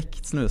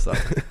släkt snusar.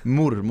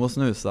 Mormor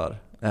snusar.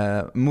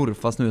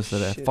 Morfar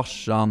snusar.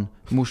 Farsan,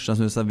 morsan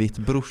snusar vitt.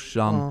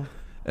 Brorsan,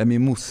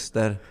 min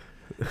moster.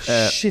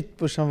 Shit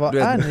brorsan, vad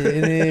är ni?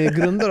 Är ni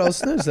grundare av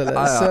snus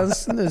eller? Svensk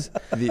snus?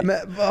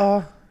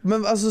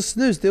 Men alltså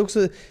snus, det är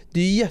också, det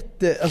är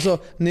jätte, alltså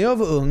när jag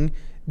var ung,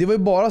 det var ju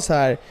bara så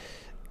här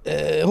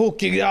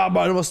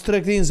hockeygrabbar, de var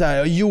sträckt in så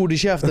här och jord i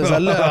käften så här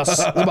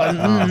lös och bara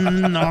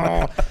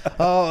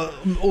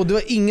och det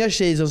var inga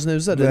tjejer som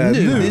snusade.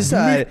 Nu det är så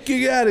här,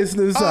 mycket är det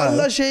snusar.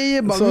 alla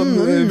tjejer bara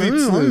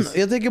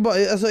jag tänker bara,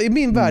 alltså i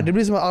min värld det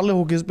blir som att alla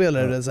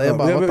hockeyspelare så här,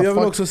 jag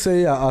vill också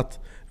säga att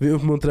vi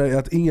uppmuntrar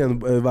att ingen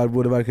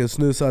borde varken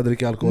snusa eller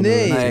dricka alkohol.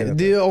 Nej,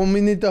 det är, om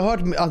ni inte har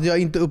hört att jag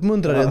inte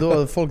uppmuntrar det,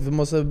 då folk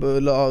måste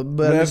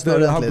börja lyssna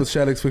ordentligt. Hampus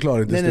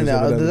kärleksförklaring till nej,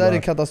 det där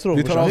är katastrof.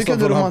 Hur kan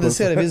du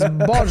romantisera det? Det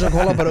finns barn som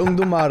kollar på det,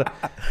 ungdomar.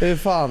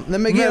 Fan. Nej,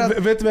 men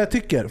vet du vad jag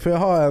tycker? För jag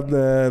har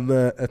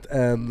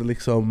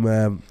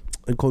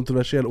en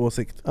kontroversiell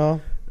åsikt. Ja.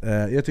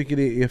 Jag tycker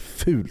det är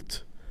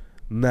fult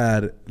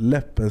när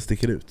läppen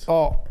sticker ut.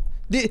 Ja.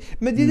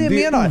 Men det är det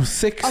jag menar.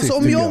 Osexigt, alltså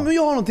om jag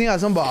har någonting här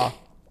som bara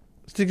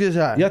tycker så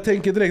här. Jag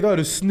tänker direkt, är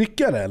du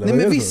snickare eller? Nej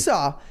men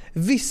vissa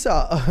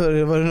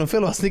var det någon fel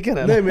att vara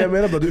snickare eller? Nej men jag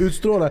menar bara, du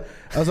utstrålar.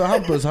 Alltså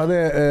Hampus, han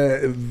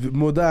är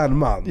modern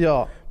man.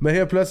 Ja. Men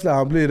helt plötsligt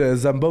han blir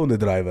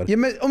Zamboni-driver. Ja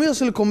men om jag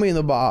skulle komma in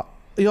och bara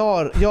jag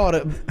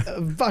har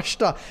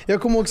värsta.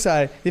 Jag kommer ihåg så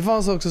här, det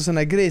fanns också sån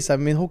här grej så här,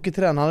 min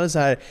hockeytränare hade så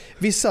här,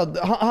 vissa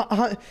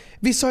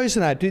har ju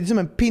sån här, det är som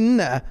en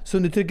pinne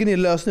som du trycker ner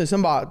lösnus,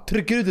 sen bara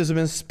trycker ut det som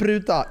en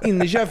spruta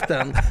in i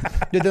käften.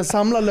 Den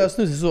samlar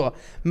lösnuset så.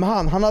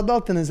 Men han hade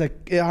alltid en så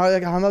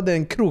här, han hade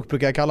en krok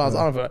brukar jag kalla hans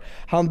arm för.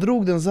 Han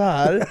drog den så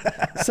här.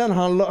 Sen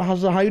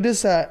han gjorde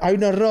så här, han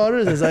gjorde en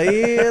rörelse så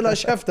här, hela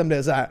käften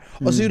blev så här.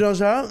 Och så gjorde han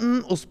så här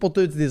och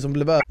spottade ut det som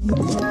blev över.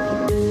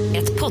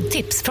 Ett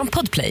poddtips från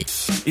Podplay.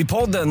 I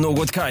podden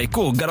Något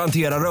Kaiko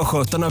garanterar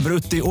röskötarna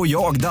Brutti och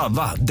jag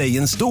Davva dig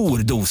en stor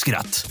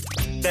doskratt.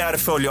 Där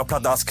följer jag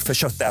pladask för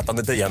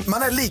köttätandet igen.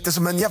 Man är lite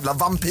som en jävla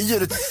vampyr.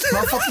 Man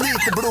har fått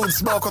lite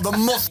blodsmak och då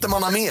måste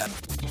man ha mer.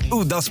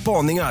 Udda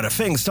spaningar,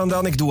 fängslande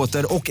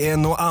anekdoter och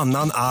en och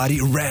annan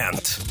arg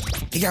rant.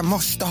 Jag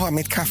måste ha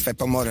mitt kaffe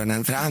på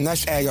morgonen för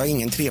annars är jag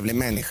ingen trevlig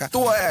människa.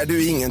 Då är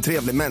du ingen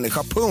trevlig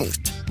människa,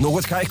 punkt.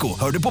 Något Kaiko,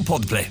 hör du på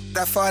Podplay.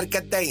 Därför är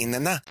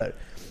gardinerna.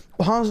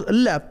 Och hans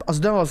läpp,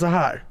 alltså den var så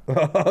här.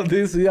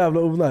 Det är så jävla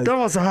onajs. Den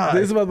var så här.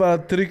 Det är som att man har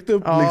tryckt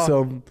upp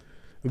liksom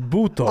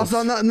botox. Alltså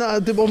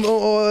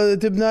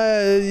typ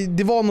när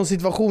det var någon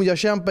situation jag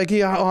kämpade i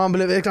krig och han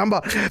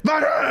bara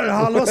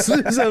halva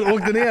snusen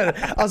åkte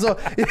ner. Alltså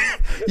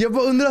jag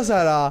bara undrar så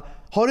här,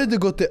 har du inte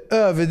gått till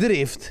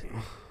överdrift?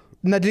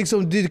 När det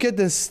liksom, du kan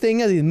inte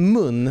stänga din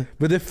mun,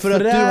 men det för att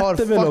du har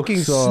fucking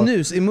också,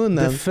 snus i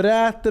munnen. Det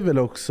fräter väl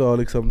också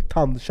liksom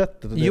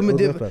tandköttet. Jo,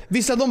 men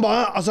vissa de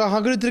bara, alltså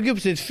han kunde trycka upp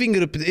sitt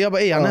finger upp. Jag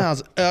bara, han är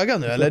hans öga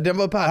nu eller? Den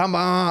var upp här, han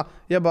bara,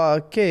 jag bara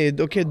okej,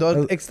 du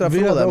har extra vi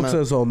fråga. Vi hade också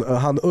en sån,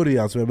 han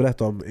Örjan som jag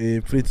berättade om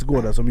i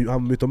fritidsgården, som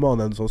han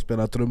mytomanen som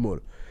spelar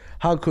trummor.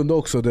 Han kunde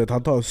också,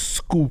 han tar en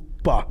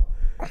skopa.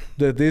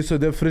 Det är så,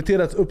 det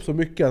friterats upp så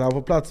mycket att han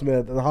får plats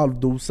med en halv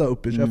dosa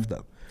upp i käften.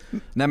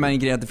 Nej men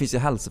grejen, det finns ju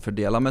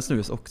hälsofördelar med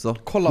snus också.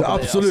 Kolla på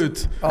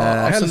absolut. Det,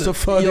 alltså.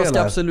 Hälsofördelar. Jag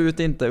ska absolut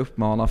inte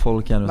uppmana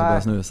folk här nu att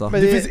börja snusa.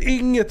 Men det finns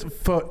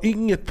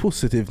inget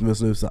positivt med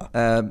snusa.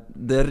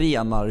 Det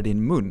renar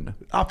din mun.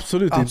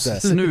 Absolut inte.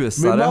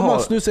 Snusare min mamma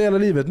snusar hela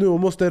livet nu och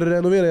måste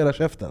renovera hela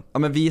käften. Ja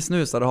men vi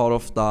snusare har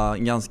ofta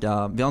vi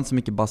har inte så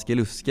mycket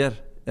baskelusker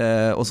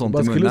och sånt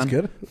i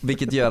munnen,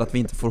 vilket gör att vi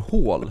inte får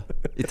hål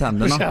i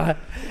tänderna.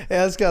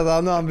 Jag älskar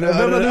att han blev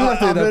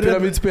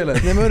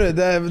pyramidspelet. Nej men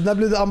när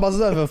blev du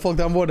ambassadör för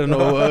folktandvården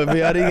och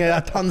vi har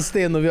inga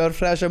tandsten och vi har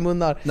fräscha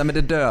munnar. Nej men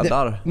det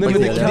dödar.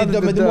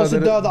 Men du måste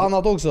döda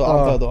annat också,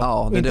 antar jag då.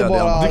 Ja, det inte dödar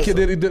bara alltså.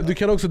 Du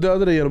kan också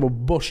döda det genom att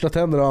borsta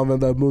tänderna och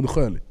använda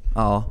munskölj.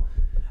 Ja.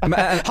 Men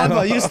han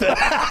bara just det.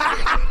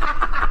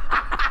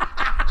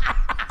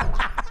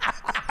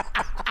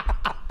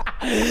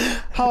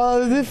 Ja,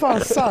 det är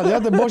fan sant. Jag har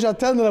inte borstat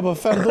tänderna på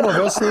 15 år för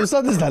jag har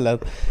snusat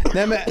istället.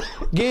 Nej men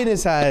grejen är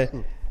så här.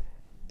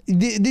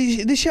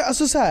 Det känns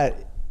alltså så här.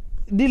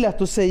 Det är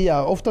lätt att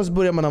säga. Oftast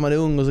börjar man när man är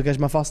ung och så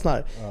kanske man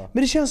fastnar.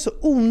 Men det känns så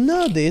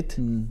onödigt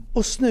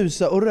att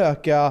snusa och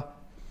röka.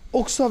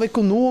 Också av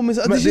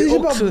ekonomiskt. Men det känns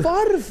också, bara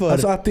varför?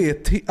 Alltså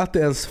att det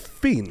ens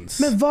finns.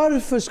 Men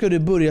varför ska du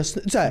börja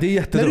snusa? Det är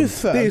jättedumt. När du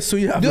föds, det är så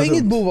jävla du har inget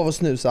dumt. behov av att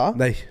snusa.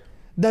 Nej.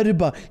 Där du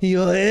bara,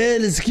 jag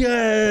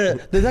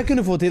älskar. Det där kan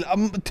du få till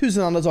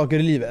 1000 andra saker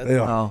i livet.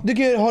 Ja. Du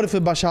kan ju ha det för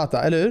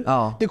bachata, eller hur?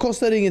 Ja. Det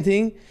kostar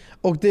ingenting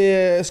och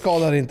det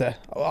skadar inte.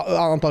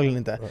 Antagligen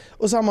inte.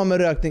 Och samma med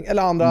rökning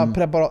eller andra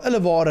preparat eller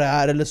vad det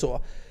är eller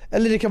så.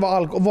 Eller det kan vara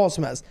alkohol, vad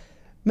som helst.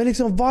 Men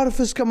liksom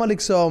varför ska man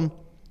liksom...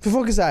 För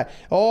folk är så här,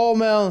 ja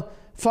men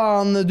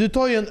fan, du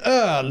tar ju en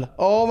öl.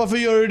 Ja, varför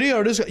gör du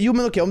det? Jo,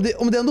 men okej,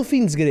 om det ändå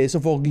finns grejer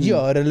som folk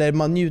gör eller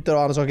man njuter av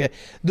andra saker,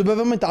 då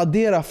behöver man inte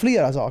addera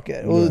flera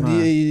saker. Och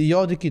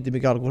jag tycker inte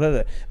mycket alkohol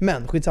heller.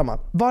 Men skitsamma.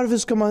 Varför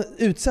ska man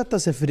utsätta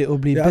sig för det och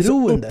bli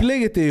beroende? Alltså,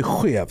 upplägget är ju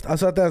skevt.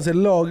 Alltså att det ens är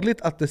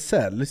lagligt att det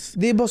säljs.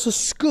 Det är bara så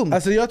skumt.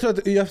 Alltså jag tror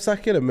att jag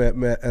snackade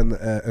med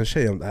en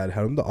tjej om det här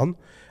häromdagen.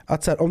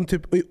 Att så här, om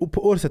typ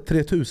på året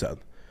 3000,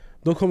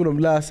 då kommer de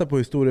läsa på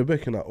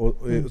historieböckerna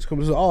och så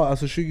kommer det så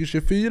alltså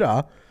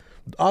 2024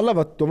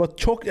 de var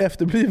tjockt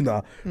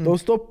efterblivna. De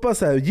stoppade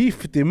så här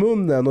gift i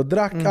munnen och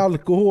drack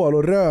alkohol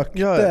och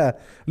rökte,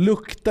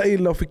 lukta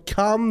illa och fick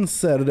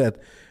cancer och det.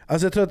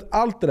 Alltså jag tror att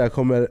allt det där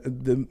kommer,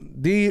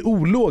 det är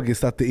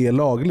ologiskt att det är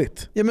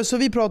lagligt. Ja, men så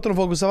vi pratar om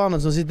folk på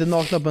savannen som sitter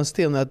nakna på en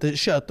sten och äter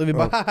kött och vi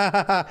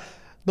bara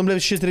de blev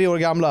 23 år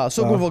gamla.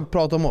 Så kommer folk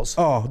prata om oss.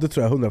 Ja, det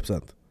tror jag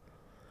 100%.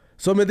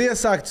 Så med det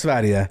sagt,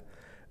 Sverige,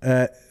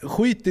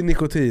 skit i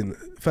nikotin.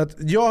 För att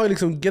jag har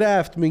liksom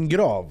grävt min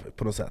grav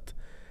på något sätt.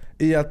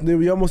 I att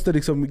nu jag måste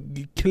liksom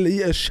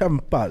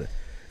kämpar.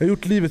 Jag har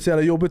gjort livet så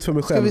jävla jobbigt för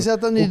mig själv. Ska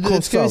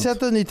vi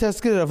sätta en ny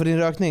testgrej för din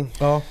rökning?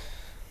 Ja.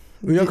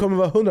 Och jag kommer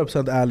vara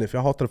 100% ärlig, för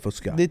jag hatar att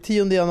fuska. Det är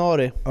 10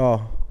 januari.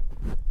 Ja.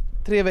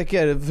 3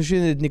 veckor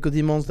försvinner ditt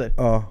nikotinmonster.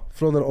 Ja,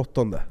 från den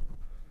 8:e.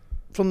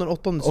 Från den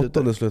 8:e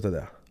slutar? 8:e slutade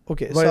jag.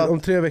 Okej, så om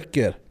 3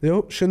 veckor. Det är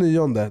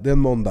 29:e, det är en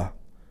måndag.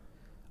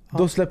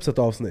 Då släpps ett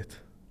avsnitt.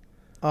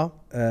 Ja.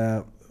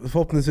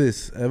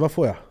 Förhoppningsvis, vad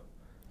får jag? Kan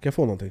jag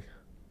få någonting?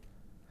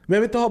 Men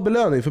jag vill inte ha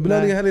belöning, för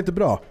belöning är heller inte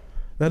bra.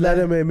 Det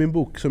lärde jag mig i min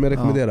bok som jag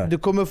rekommenderar. Du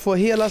kommer få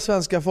hela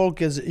svenska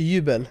folkets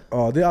jubel.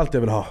 Ja, det är allt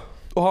jag vill ha.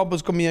 Och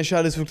Hampus kommer ge en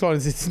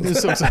kärleksförklaring till sitt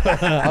snus också.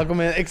 Han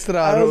kommer ge en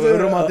extra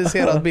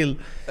romantiserad bild.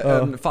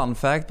 En fun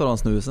fact på de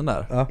snusen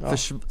där.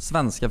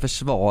 Svenska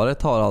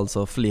försvaret har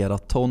alltså flera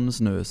ton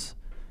snus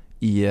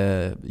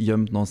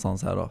gömt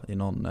någonstans här då, i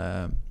någon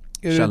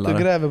är du ute och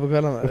gräver på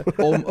kvällarna?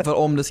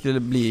 Om det skulle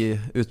bli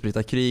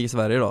utbryta krig i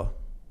Sverige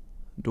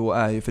då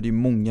är ju, för det är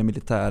många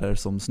militärer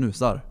som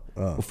snusar.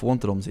 Och får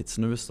inte de sitt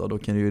snus då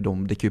kan ju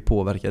det kan ju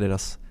påverka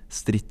deras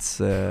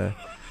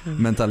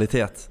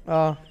stridsmentalitet.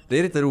 Det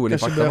är lite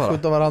roligt faktiskt bara.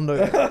 Skjuta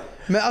varandra.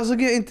 Men alltså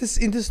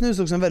inte snus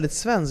också en väldigt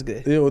svensk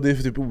grej. Jo, det är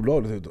för typ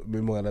olagligt i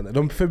många länder.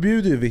 De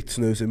förbjuder ju vitt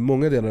snus i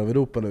många delar av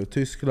Europa nu.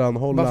 Tyskland,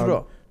 Holland. Varför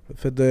då?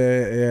 För det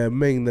är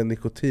mängden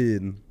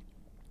nikotin.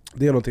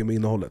 Det är någonting med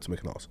innehållet som är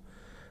knas.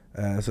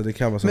 Så det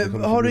kan vara så.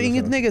 Men har du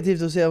inget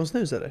negativt att säga om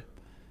snus eller?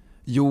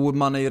 Jo,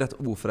 man är ju rätt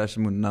ofräsch i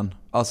munnen.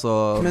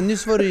 Alltså... Men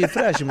nyss var du ju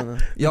fräsch i munnen.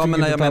 Ja,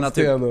 men jag menar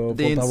typ,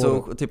 det är inte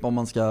så typ om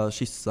man ska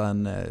kyssa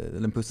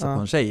eller pussa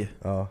på en tjej.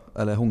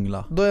 Eller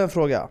hångla. Då är en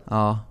fråga.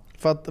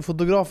 För att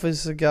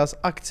Fotografiskas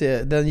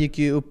aktie, den gick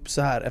ju upp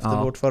så här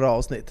efter vårt förra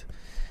avsnitt.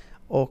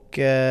 Och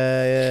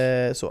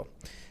så.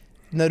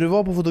 När du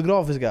var på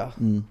Fotografiska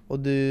och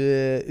du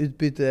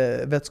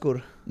utbytte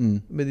vätskor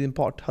med din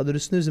part, hade du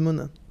snus i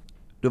munnen?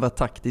 Det var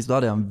taktiskt, då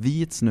hade jag en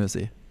vit snus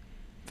i.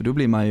 För då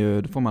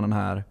får man den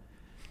här,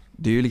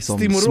 det är ju liksom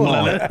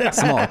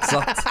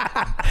smaksatt.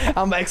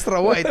 Han var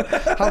extra white.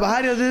 Han bara,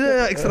 här är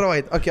det extra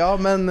white. Okej,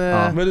 men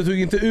du tog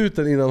inte ut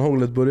den innan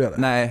hånglet började?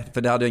 Nej,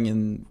 för det hade jag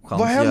ingen chans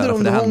vad att göra. händer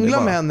om du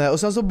hånglar med henne och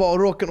sen så bara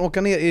råkar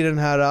åka ner i den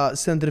här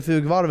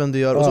centrifugvarven du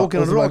gör och så åker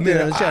den rakt ner i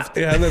hennes käft?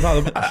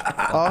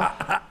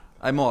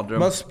 Mardröm.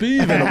 Man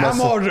spyr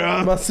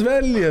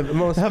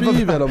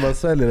om man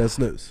sväljer en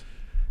snus.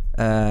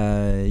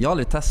 Jag har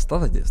aldrig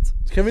testat faktiskt.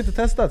 Kan vi inte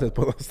testa det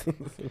på oss?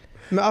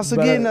 Men alltså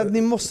grejen är att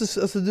ni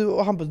måste, alltså du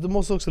och Hampus, du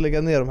måste också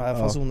lägga ner de här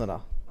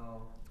fasonerna.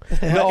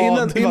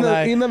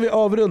 Innan vi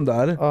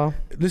avrundar,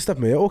 lyssna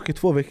på mig. Jag åker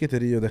 2 veckor till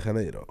Rio de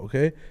Janeiro,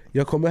 okej?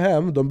 Jag kommer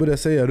hem, de börjar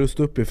säga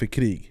rusta upp er för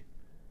krig.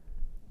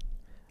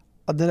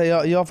 Jag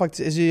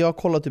har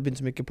kollat typ inte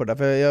så mycket på det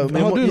för jag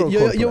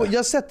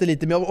har sett det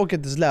lite, men jag orkar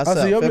inte ens läsa.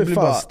 Alltså jag blir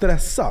fan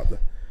stressad.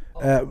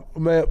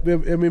 Men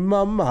min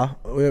mamma,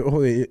 och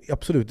hon är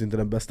absolut inte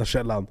den bästa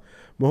källan,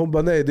 men hon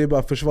bara nej, det är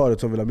bara försvaret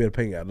som vill ha mer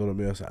pengar då de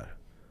gör så här,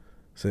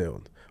 säger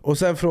hon. Och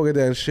sen frågade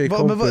jag en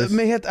tjejkompis,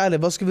 men helt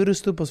ärligt, vad ska vi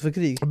rusta upp oss för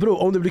krig? Bro,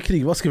 om det blir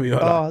krig, vad ska vi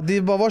göra? Ja, det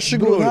är bara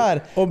varsågod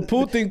här. Om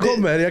Putin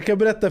kommer, jag kan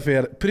berätta för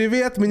er.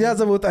 Privet, меня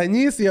зовут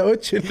ANIS, jag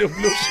очень люблю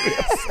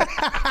Schweiz.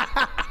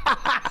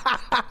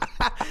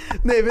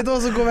 Nej, vet du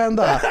vad som kommer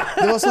hända?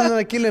 Det var som när den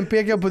här killen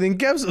pekade på din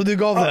keps och du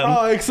gav den.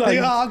 Ja,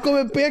 exakt. Han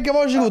kommer peka,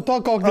 varsågod,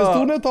 ta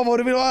kaknästornet, ta vad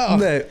du vill ha.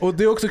 Nej, och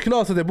det är också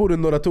knas att jag bor i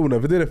Norra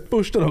Tornen, för det är det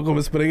första de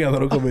kommer spränga när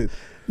de kommer hit.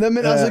 Nej,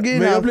 men alltså,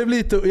 men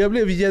jag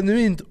blev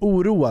genuint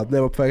oroad när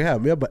jag var på väg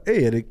hem. Jag bara,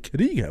 är det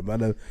krig här?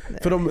 Man?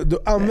 För de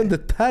använde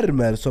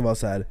termer som var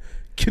så här: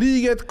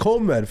 kriget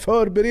kommer,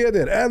 förbered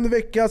er, 1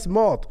 veckas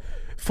mat.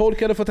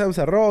 Folk hade fått hem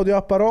så här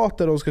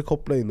radioapparater de ska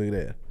koppla in och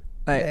grejer.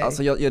 Nej,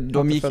 alltså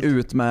de gick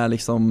ut med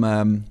liksom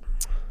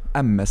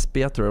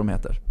MSB tror jag de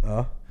heter.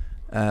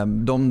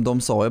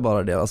 De sa ju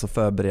bara det, alltså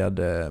förbered,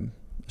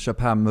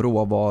 köp hem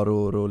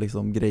råvaror och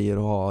liksom grejer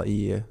att ha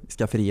i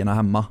skafferierna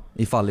hemma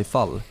ifall.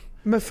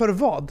 Men för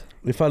vad?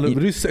 Ifall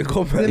ryssen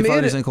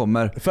kommer. Ryssen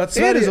kommer. För att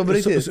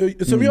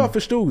Sverige, som jag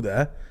förstod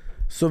det,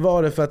 så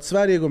var det för att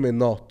Sverige går med i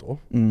NATO.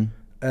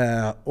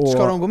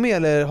 Ska de gå med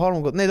eller har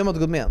de gått? Nej, de har inte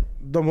gått med än.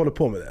 De håller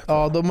på med det.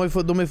 Ja, de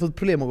har ju fått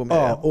problem att gå med.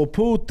 Ja, och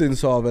Putin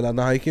sa väl att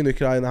när han gick in i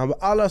Ukraina, han bara,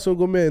 alla som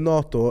går med i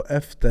NATO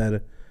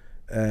efter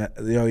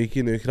jag gick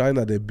in i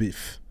Ukraina, det är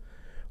biff.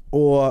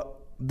 Och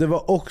det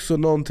var också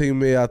någonting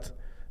med att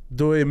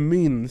då är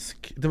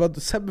Minsk, det var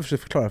Sebbe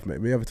försökte förklara för mig,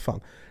 men jag vet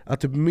fan, att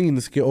typ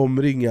Minsk är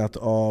omringat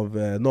av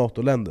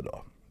NATO-länder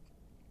då.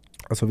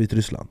 Alltså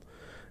Vitryssland.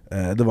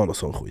 Det var något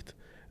sån skit.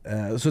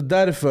 Så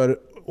därför,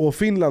 och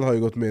Finland har ju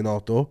gått med i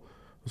NATO,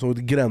 som ett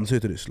gränshöj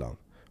till Ryssland.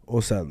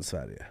 Och sen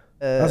Sverige.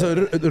 Alltså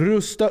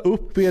rusta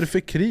upp er för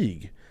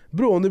krig.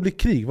 Bro, om det blir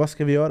krig, vad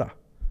ska vi göra?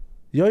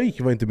 Jag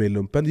var inte med i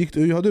lumpen.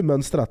 Har du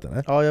mönstrat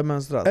eller? Ja, jag har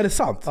mönstrat. Är det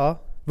sant?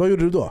 Ja. Vad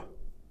gjorde du då?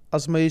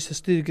 Alltså man gör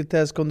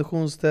styrketest,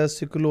 konditionstest,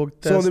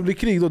 psykologtest. Så om det blir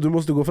krig då, du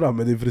måste gå fram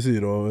med din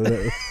frisyr och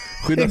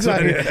skydda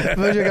Sverige.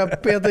 Försöka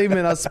peta in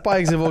mina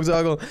spikes i folks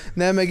ögon.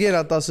 Nej men grejen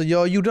att alltså,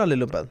 jag gjorde aldrig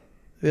lumpen.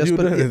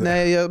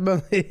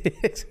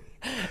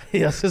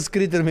 Jag ska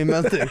skryta om min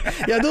mönstring.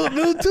 Jag var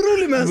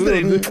otrolig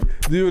mönstring.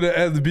 Du gjorde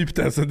en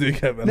bip-test och du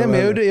gick hem. Nej men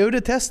jag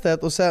gjorde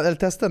testet och sen, eller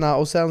testerna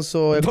och sen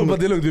så... De bara,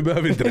 det är lugnt, vi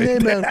behöver inte det. Nej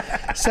men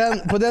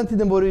sen, på den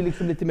tiden var det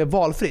liksom lite mer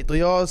valfritt och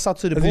jag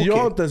satsade på jag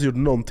har inte ens gjort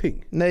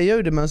någonting. Nej jag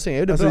gjorde mönstring,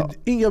 jag gjorde bra.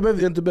 Jag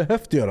har inte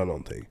behövt göra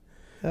någonting.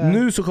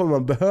 Nu så kommer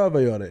man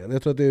behöva göra det igen.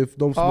 Jag tror att det är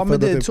de som men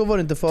det, så var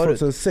det inte förut.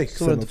 2006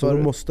 så då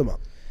måste man.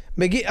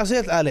 Men alltså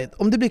helt ärligt,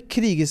 om det blir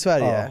krig i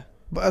Sverige,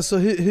 alltså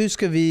hur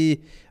ska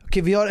vi...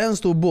 Okej, vi har en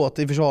stor båt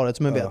i försvaret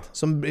som jag vet,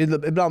 som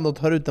ibland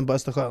tar ut den på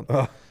Östersjön.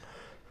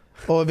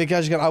 Och vi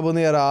kanske kan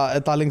abonnera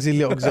ett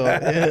Tallingsilje också.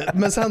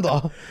 Men sen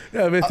då?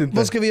 Jag vet inte.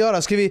 Vad ska vi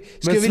göra? Ska vi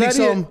Sverige,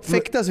 liksom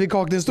fäktas vid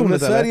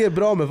kakningstornet? Men Sverige är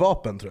bra med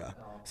vapen tror jag.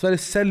 Sverige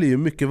säljer ju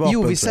mycket vapen.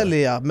 Jo, vi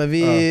säljer men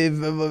vi...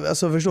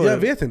 Alltså förstår jag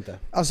vet inte.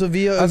 Alltså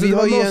vi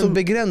har ju en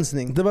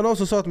begränsning. Det var någon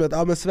som sa till mig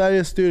att men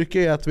Sveriges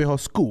styrka är att vi har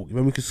skog. Vi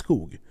har mycket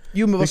skog.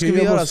 Jo men vad ska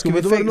vi göra? Ska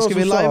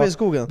vi live i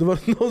skogen? Det var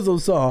någon som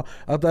sa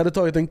att det hade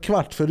tagit en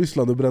kvart för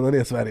Ryssland att bränna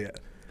ner Sverige.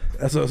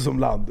 Alltså som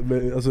land,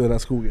 alltså i den här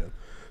skogen.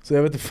 Så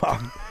jag vet inte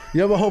fan.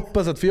 Jag bara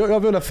hoppas att, för jag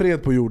vill ha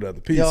fred på jorden.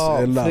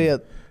 Peace,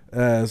 fred.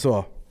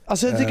 Så.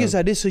 Alltså jag tycker så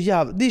här, det är så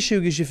jävla, det är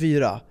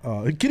 2024.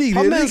 Ja, krig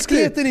är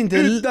riktigt inte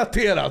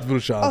utdaterat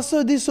brorsan.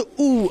 Alltså det är så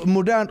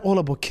omodernt att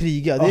hålla på och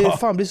kriga. Det är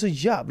fan blir så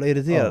jävla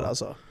irriterad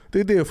alltså. Det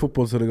är det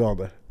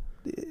fotbollshuliganer.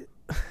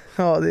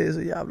 Ja, det är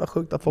så jävla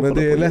sjukt att folk. Men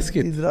det är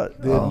läskigt.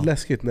 Det är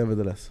läskigt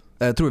nevertheless.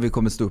 Jag tror vi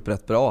kommer stå upp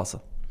rätt bra alltså.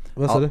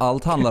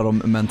 Allt handlar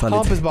om mentalitet.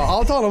 Hampus bara,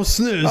 allt handlar om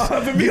snus.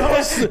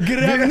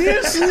 Gräv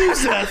ner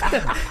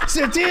snuset.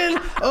 Se till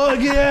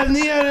och gräv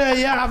ner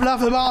det jävla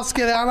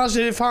förbaskade, annars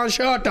är det fan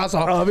kört alltså.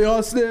 Ja, vi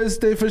har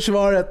snus i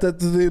försvaret.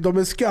 De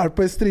är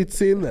skarpa i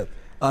stridssinnet.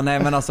 Ja, nej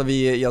men alltså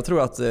jag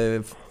tror att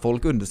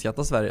folk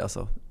underskattar Sverige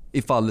alltså.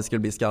 Ifall det skulle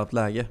bli skarpt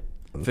läge.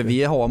 Okay. För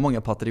vi har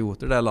många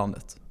patrioter i det här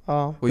landet.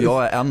 Ja. Och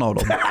jag är en av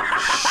dem.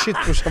 Shit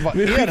brorsan, vad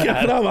är det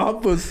här? Fram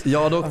Hampus.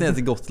 Jag hade åkt ner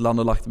till Gotland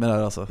och lagt mig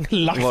där alltså.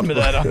 Lagt mig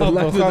där?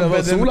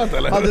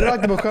 Hade du lagt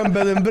mig på sjön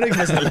Bedenbrygg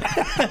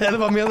eller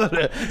vad menar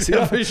du?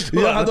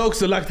 Jag hade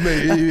också lagt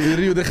mig i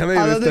Rio de Janeiro.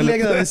 Han hade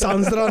legat i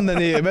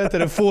sandstranden i, vet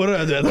du,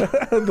 Fårö, du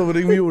vet. De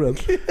ringde jorden.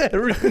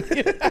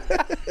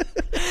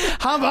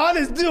 Han bara,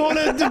 Anis,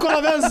 du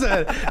kollar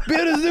vänster.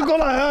 Berus, du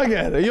kollar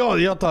höger.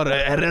 Jag tar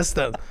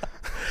resten.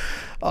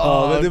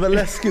 Ja, men det var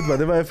läskigt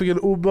man. Jag fick en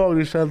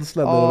obehaglig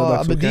känsla.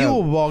 Ja, men det är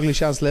obehaglig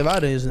känsla i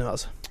världen just nu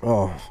alltså.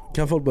 Ja,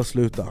 kan folk bara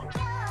sluta.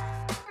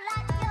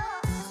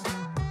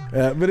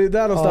 Men det är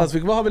där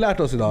någonstans. Vad har vi lärt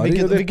oss idag?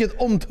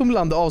 Vilket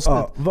omtumlande avsnitt.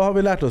 Ja, vad har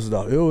vi lärt oss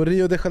idag? Jo,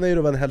 Rio de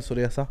Janeiro var en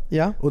hälsoresa.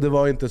 Ja. Och det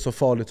var inte så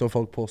farligt som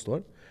folk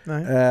påstår.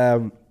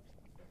 Nej.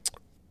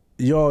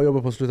 Jag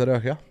jobbar på att sluta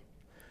röka.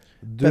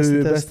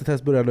 Du, bästa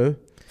test börjar nu.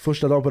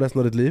 Första dagen på resten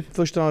av ditt liv.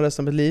 Första dagen på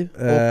resten av mitt liv.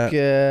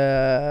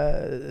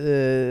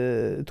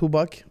 Och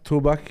tobak.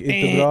 Tobak,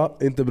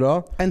 inte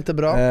bra. Inte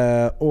bra.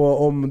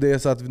 Och om det är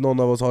så att någon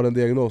av oss har en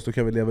diagnos, då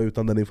kan vi leva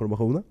utan den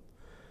informationen.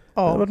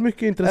 Ja. Det har varit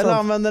mycket intressant. Eller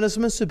använda det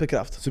som en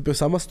superkraft.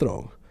 Samma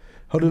strong.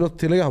 Har du något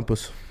tillägg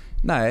Hampus?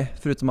 Nej,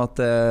 förutom att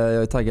jag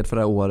är taggad för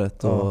det här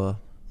året och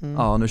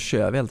ja, nu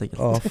kör vi helt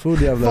enkelt. Ja,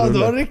 full jävla fan,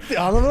 rulle. Riktigt,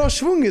 han har bra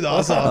svung idag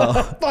alltså.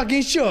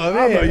 Fucking kör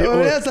vi. Och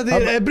det är så att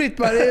det är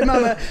Britt-Marie,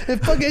 mamma,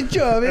 fucking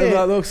kör vi.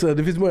 Men också,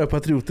 det finns många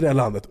patrioter i det här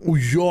landet. Och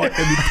jag är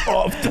mitt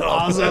avtal.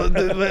 Alltså,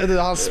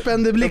 han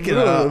spände blicken.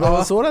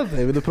 Vad så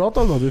det? Vill du prata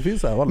om något? Det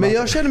finns här. Men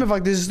jag känner mig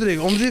faktiskt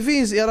trygg. Om det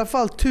finns i alla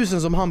fall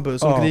 1000 som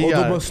Hampus som krigar.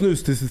 Och de har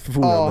snus till sitt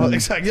förfogande. Ja,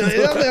 exakt.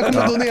 Jag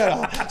kommer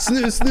donera.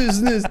 Snus.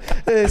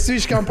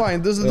 Swish-kampanj.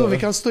 Då vi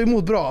kan stå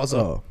emot bra alltså.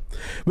 Ja.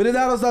 Men det är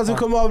där någonstans vi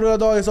kommer avrunda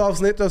dagens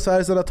avsnitt av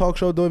Sveriges enda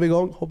talkshow. Då är vi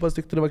igång. Hoppas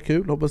tyckte det var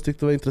kul, hoppas tyckte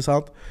det var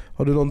intressant.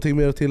 Har du någonting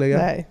mer att tillägga?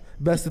 Nej.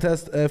 Bästa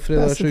test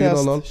fredag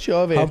 20.00.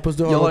 Kör vi. Hampus,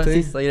 du har jag har någonting?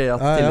 en sista grej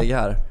att tillägga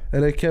här.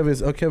 Eller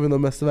Kevin har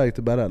mästerverk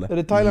till BERRA eller? Är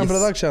det Thailand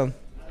Production?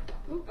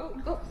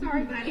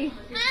 Sorry buddy.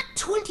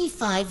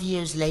 25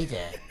 years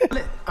later.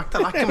 Akta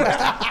lacken.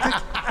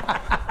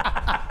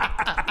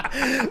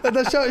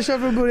 Vänta, kör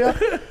från början.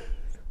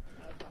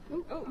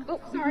 Oh,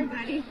 sorry,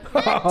 buddy.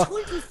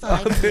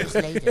 25 years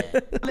later.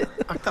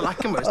 Akta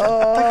lacken bara.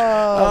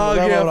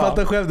 Okej, jag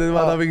fattar själv. Det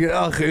var i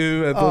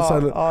huvudet och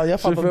sen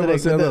jag fattar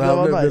direkt. det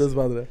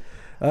var nice.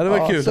 Ja, det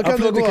var kul.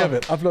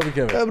 Applåd till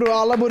Kevin. Ja, bro,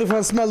 alla borde få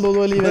en smäll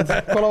då i livet.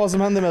 Kolla vad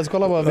som händer med oss.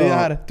 Kolla vad vi är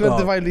här.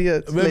 25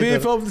 years Men vi är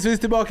förhoppningsvis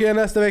tillbaka igen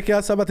nästa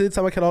vecka. Samma tid,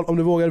 samma kanal om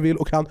du vågar, vill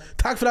och kan.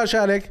 Tack för all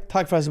kärlek.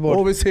 Tack för all support.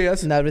 Och vi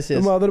ses. När vi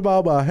ses. Mother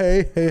Baba.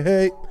 Hej.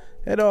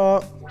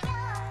 Hejdå.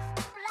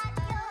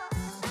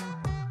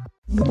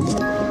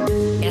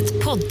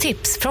 Ett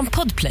poddtips från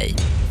Podplay.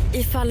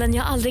 I Fallen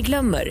jag aldrig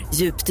glömmer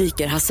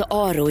djupdyker Hasse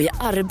Aro i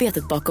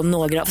arbetet bakom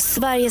några av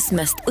Sveriges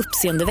mest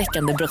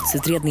uppseendeväckande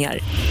brottsutredningar.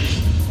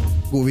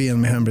 Går vi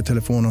in med hemlig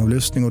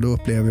telefonavlyssning och då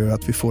upplever vi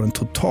att vi får en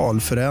total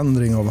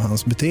förändring av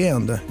hans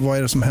beteende. Vad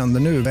är det som händer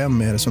nu?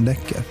 Vem är det som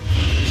läcker?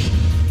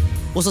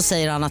 Och så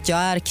säger han att jag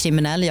är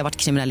kriminell, jag har varit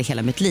kriminell i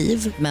hela mitt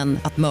liv. Men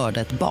att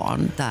mörda ett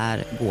barn,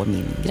 där går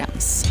min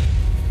gräns.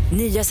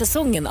 Nya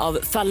säsongen av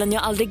Fallen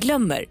jag aldrig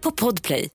glömmer på Podplay.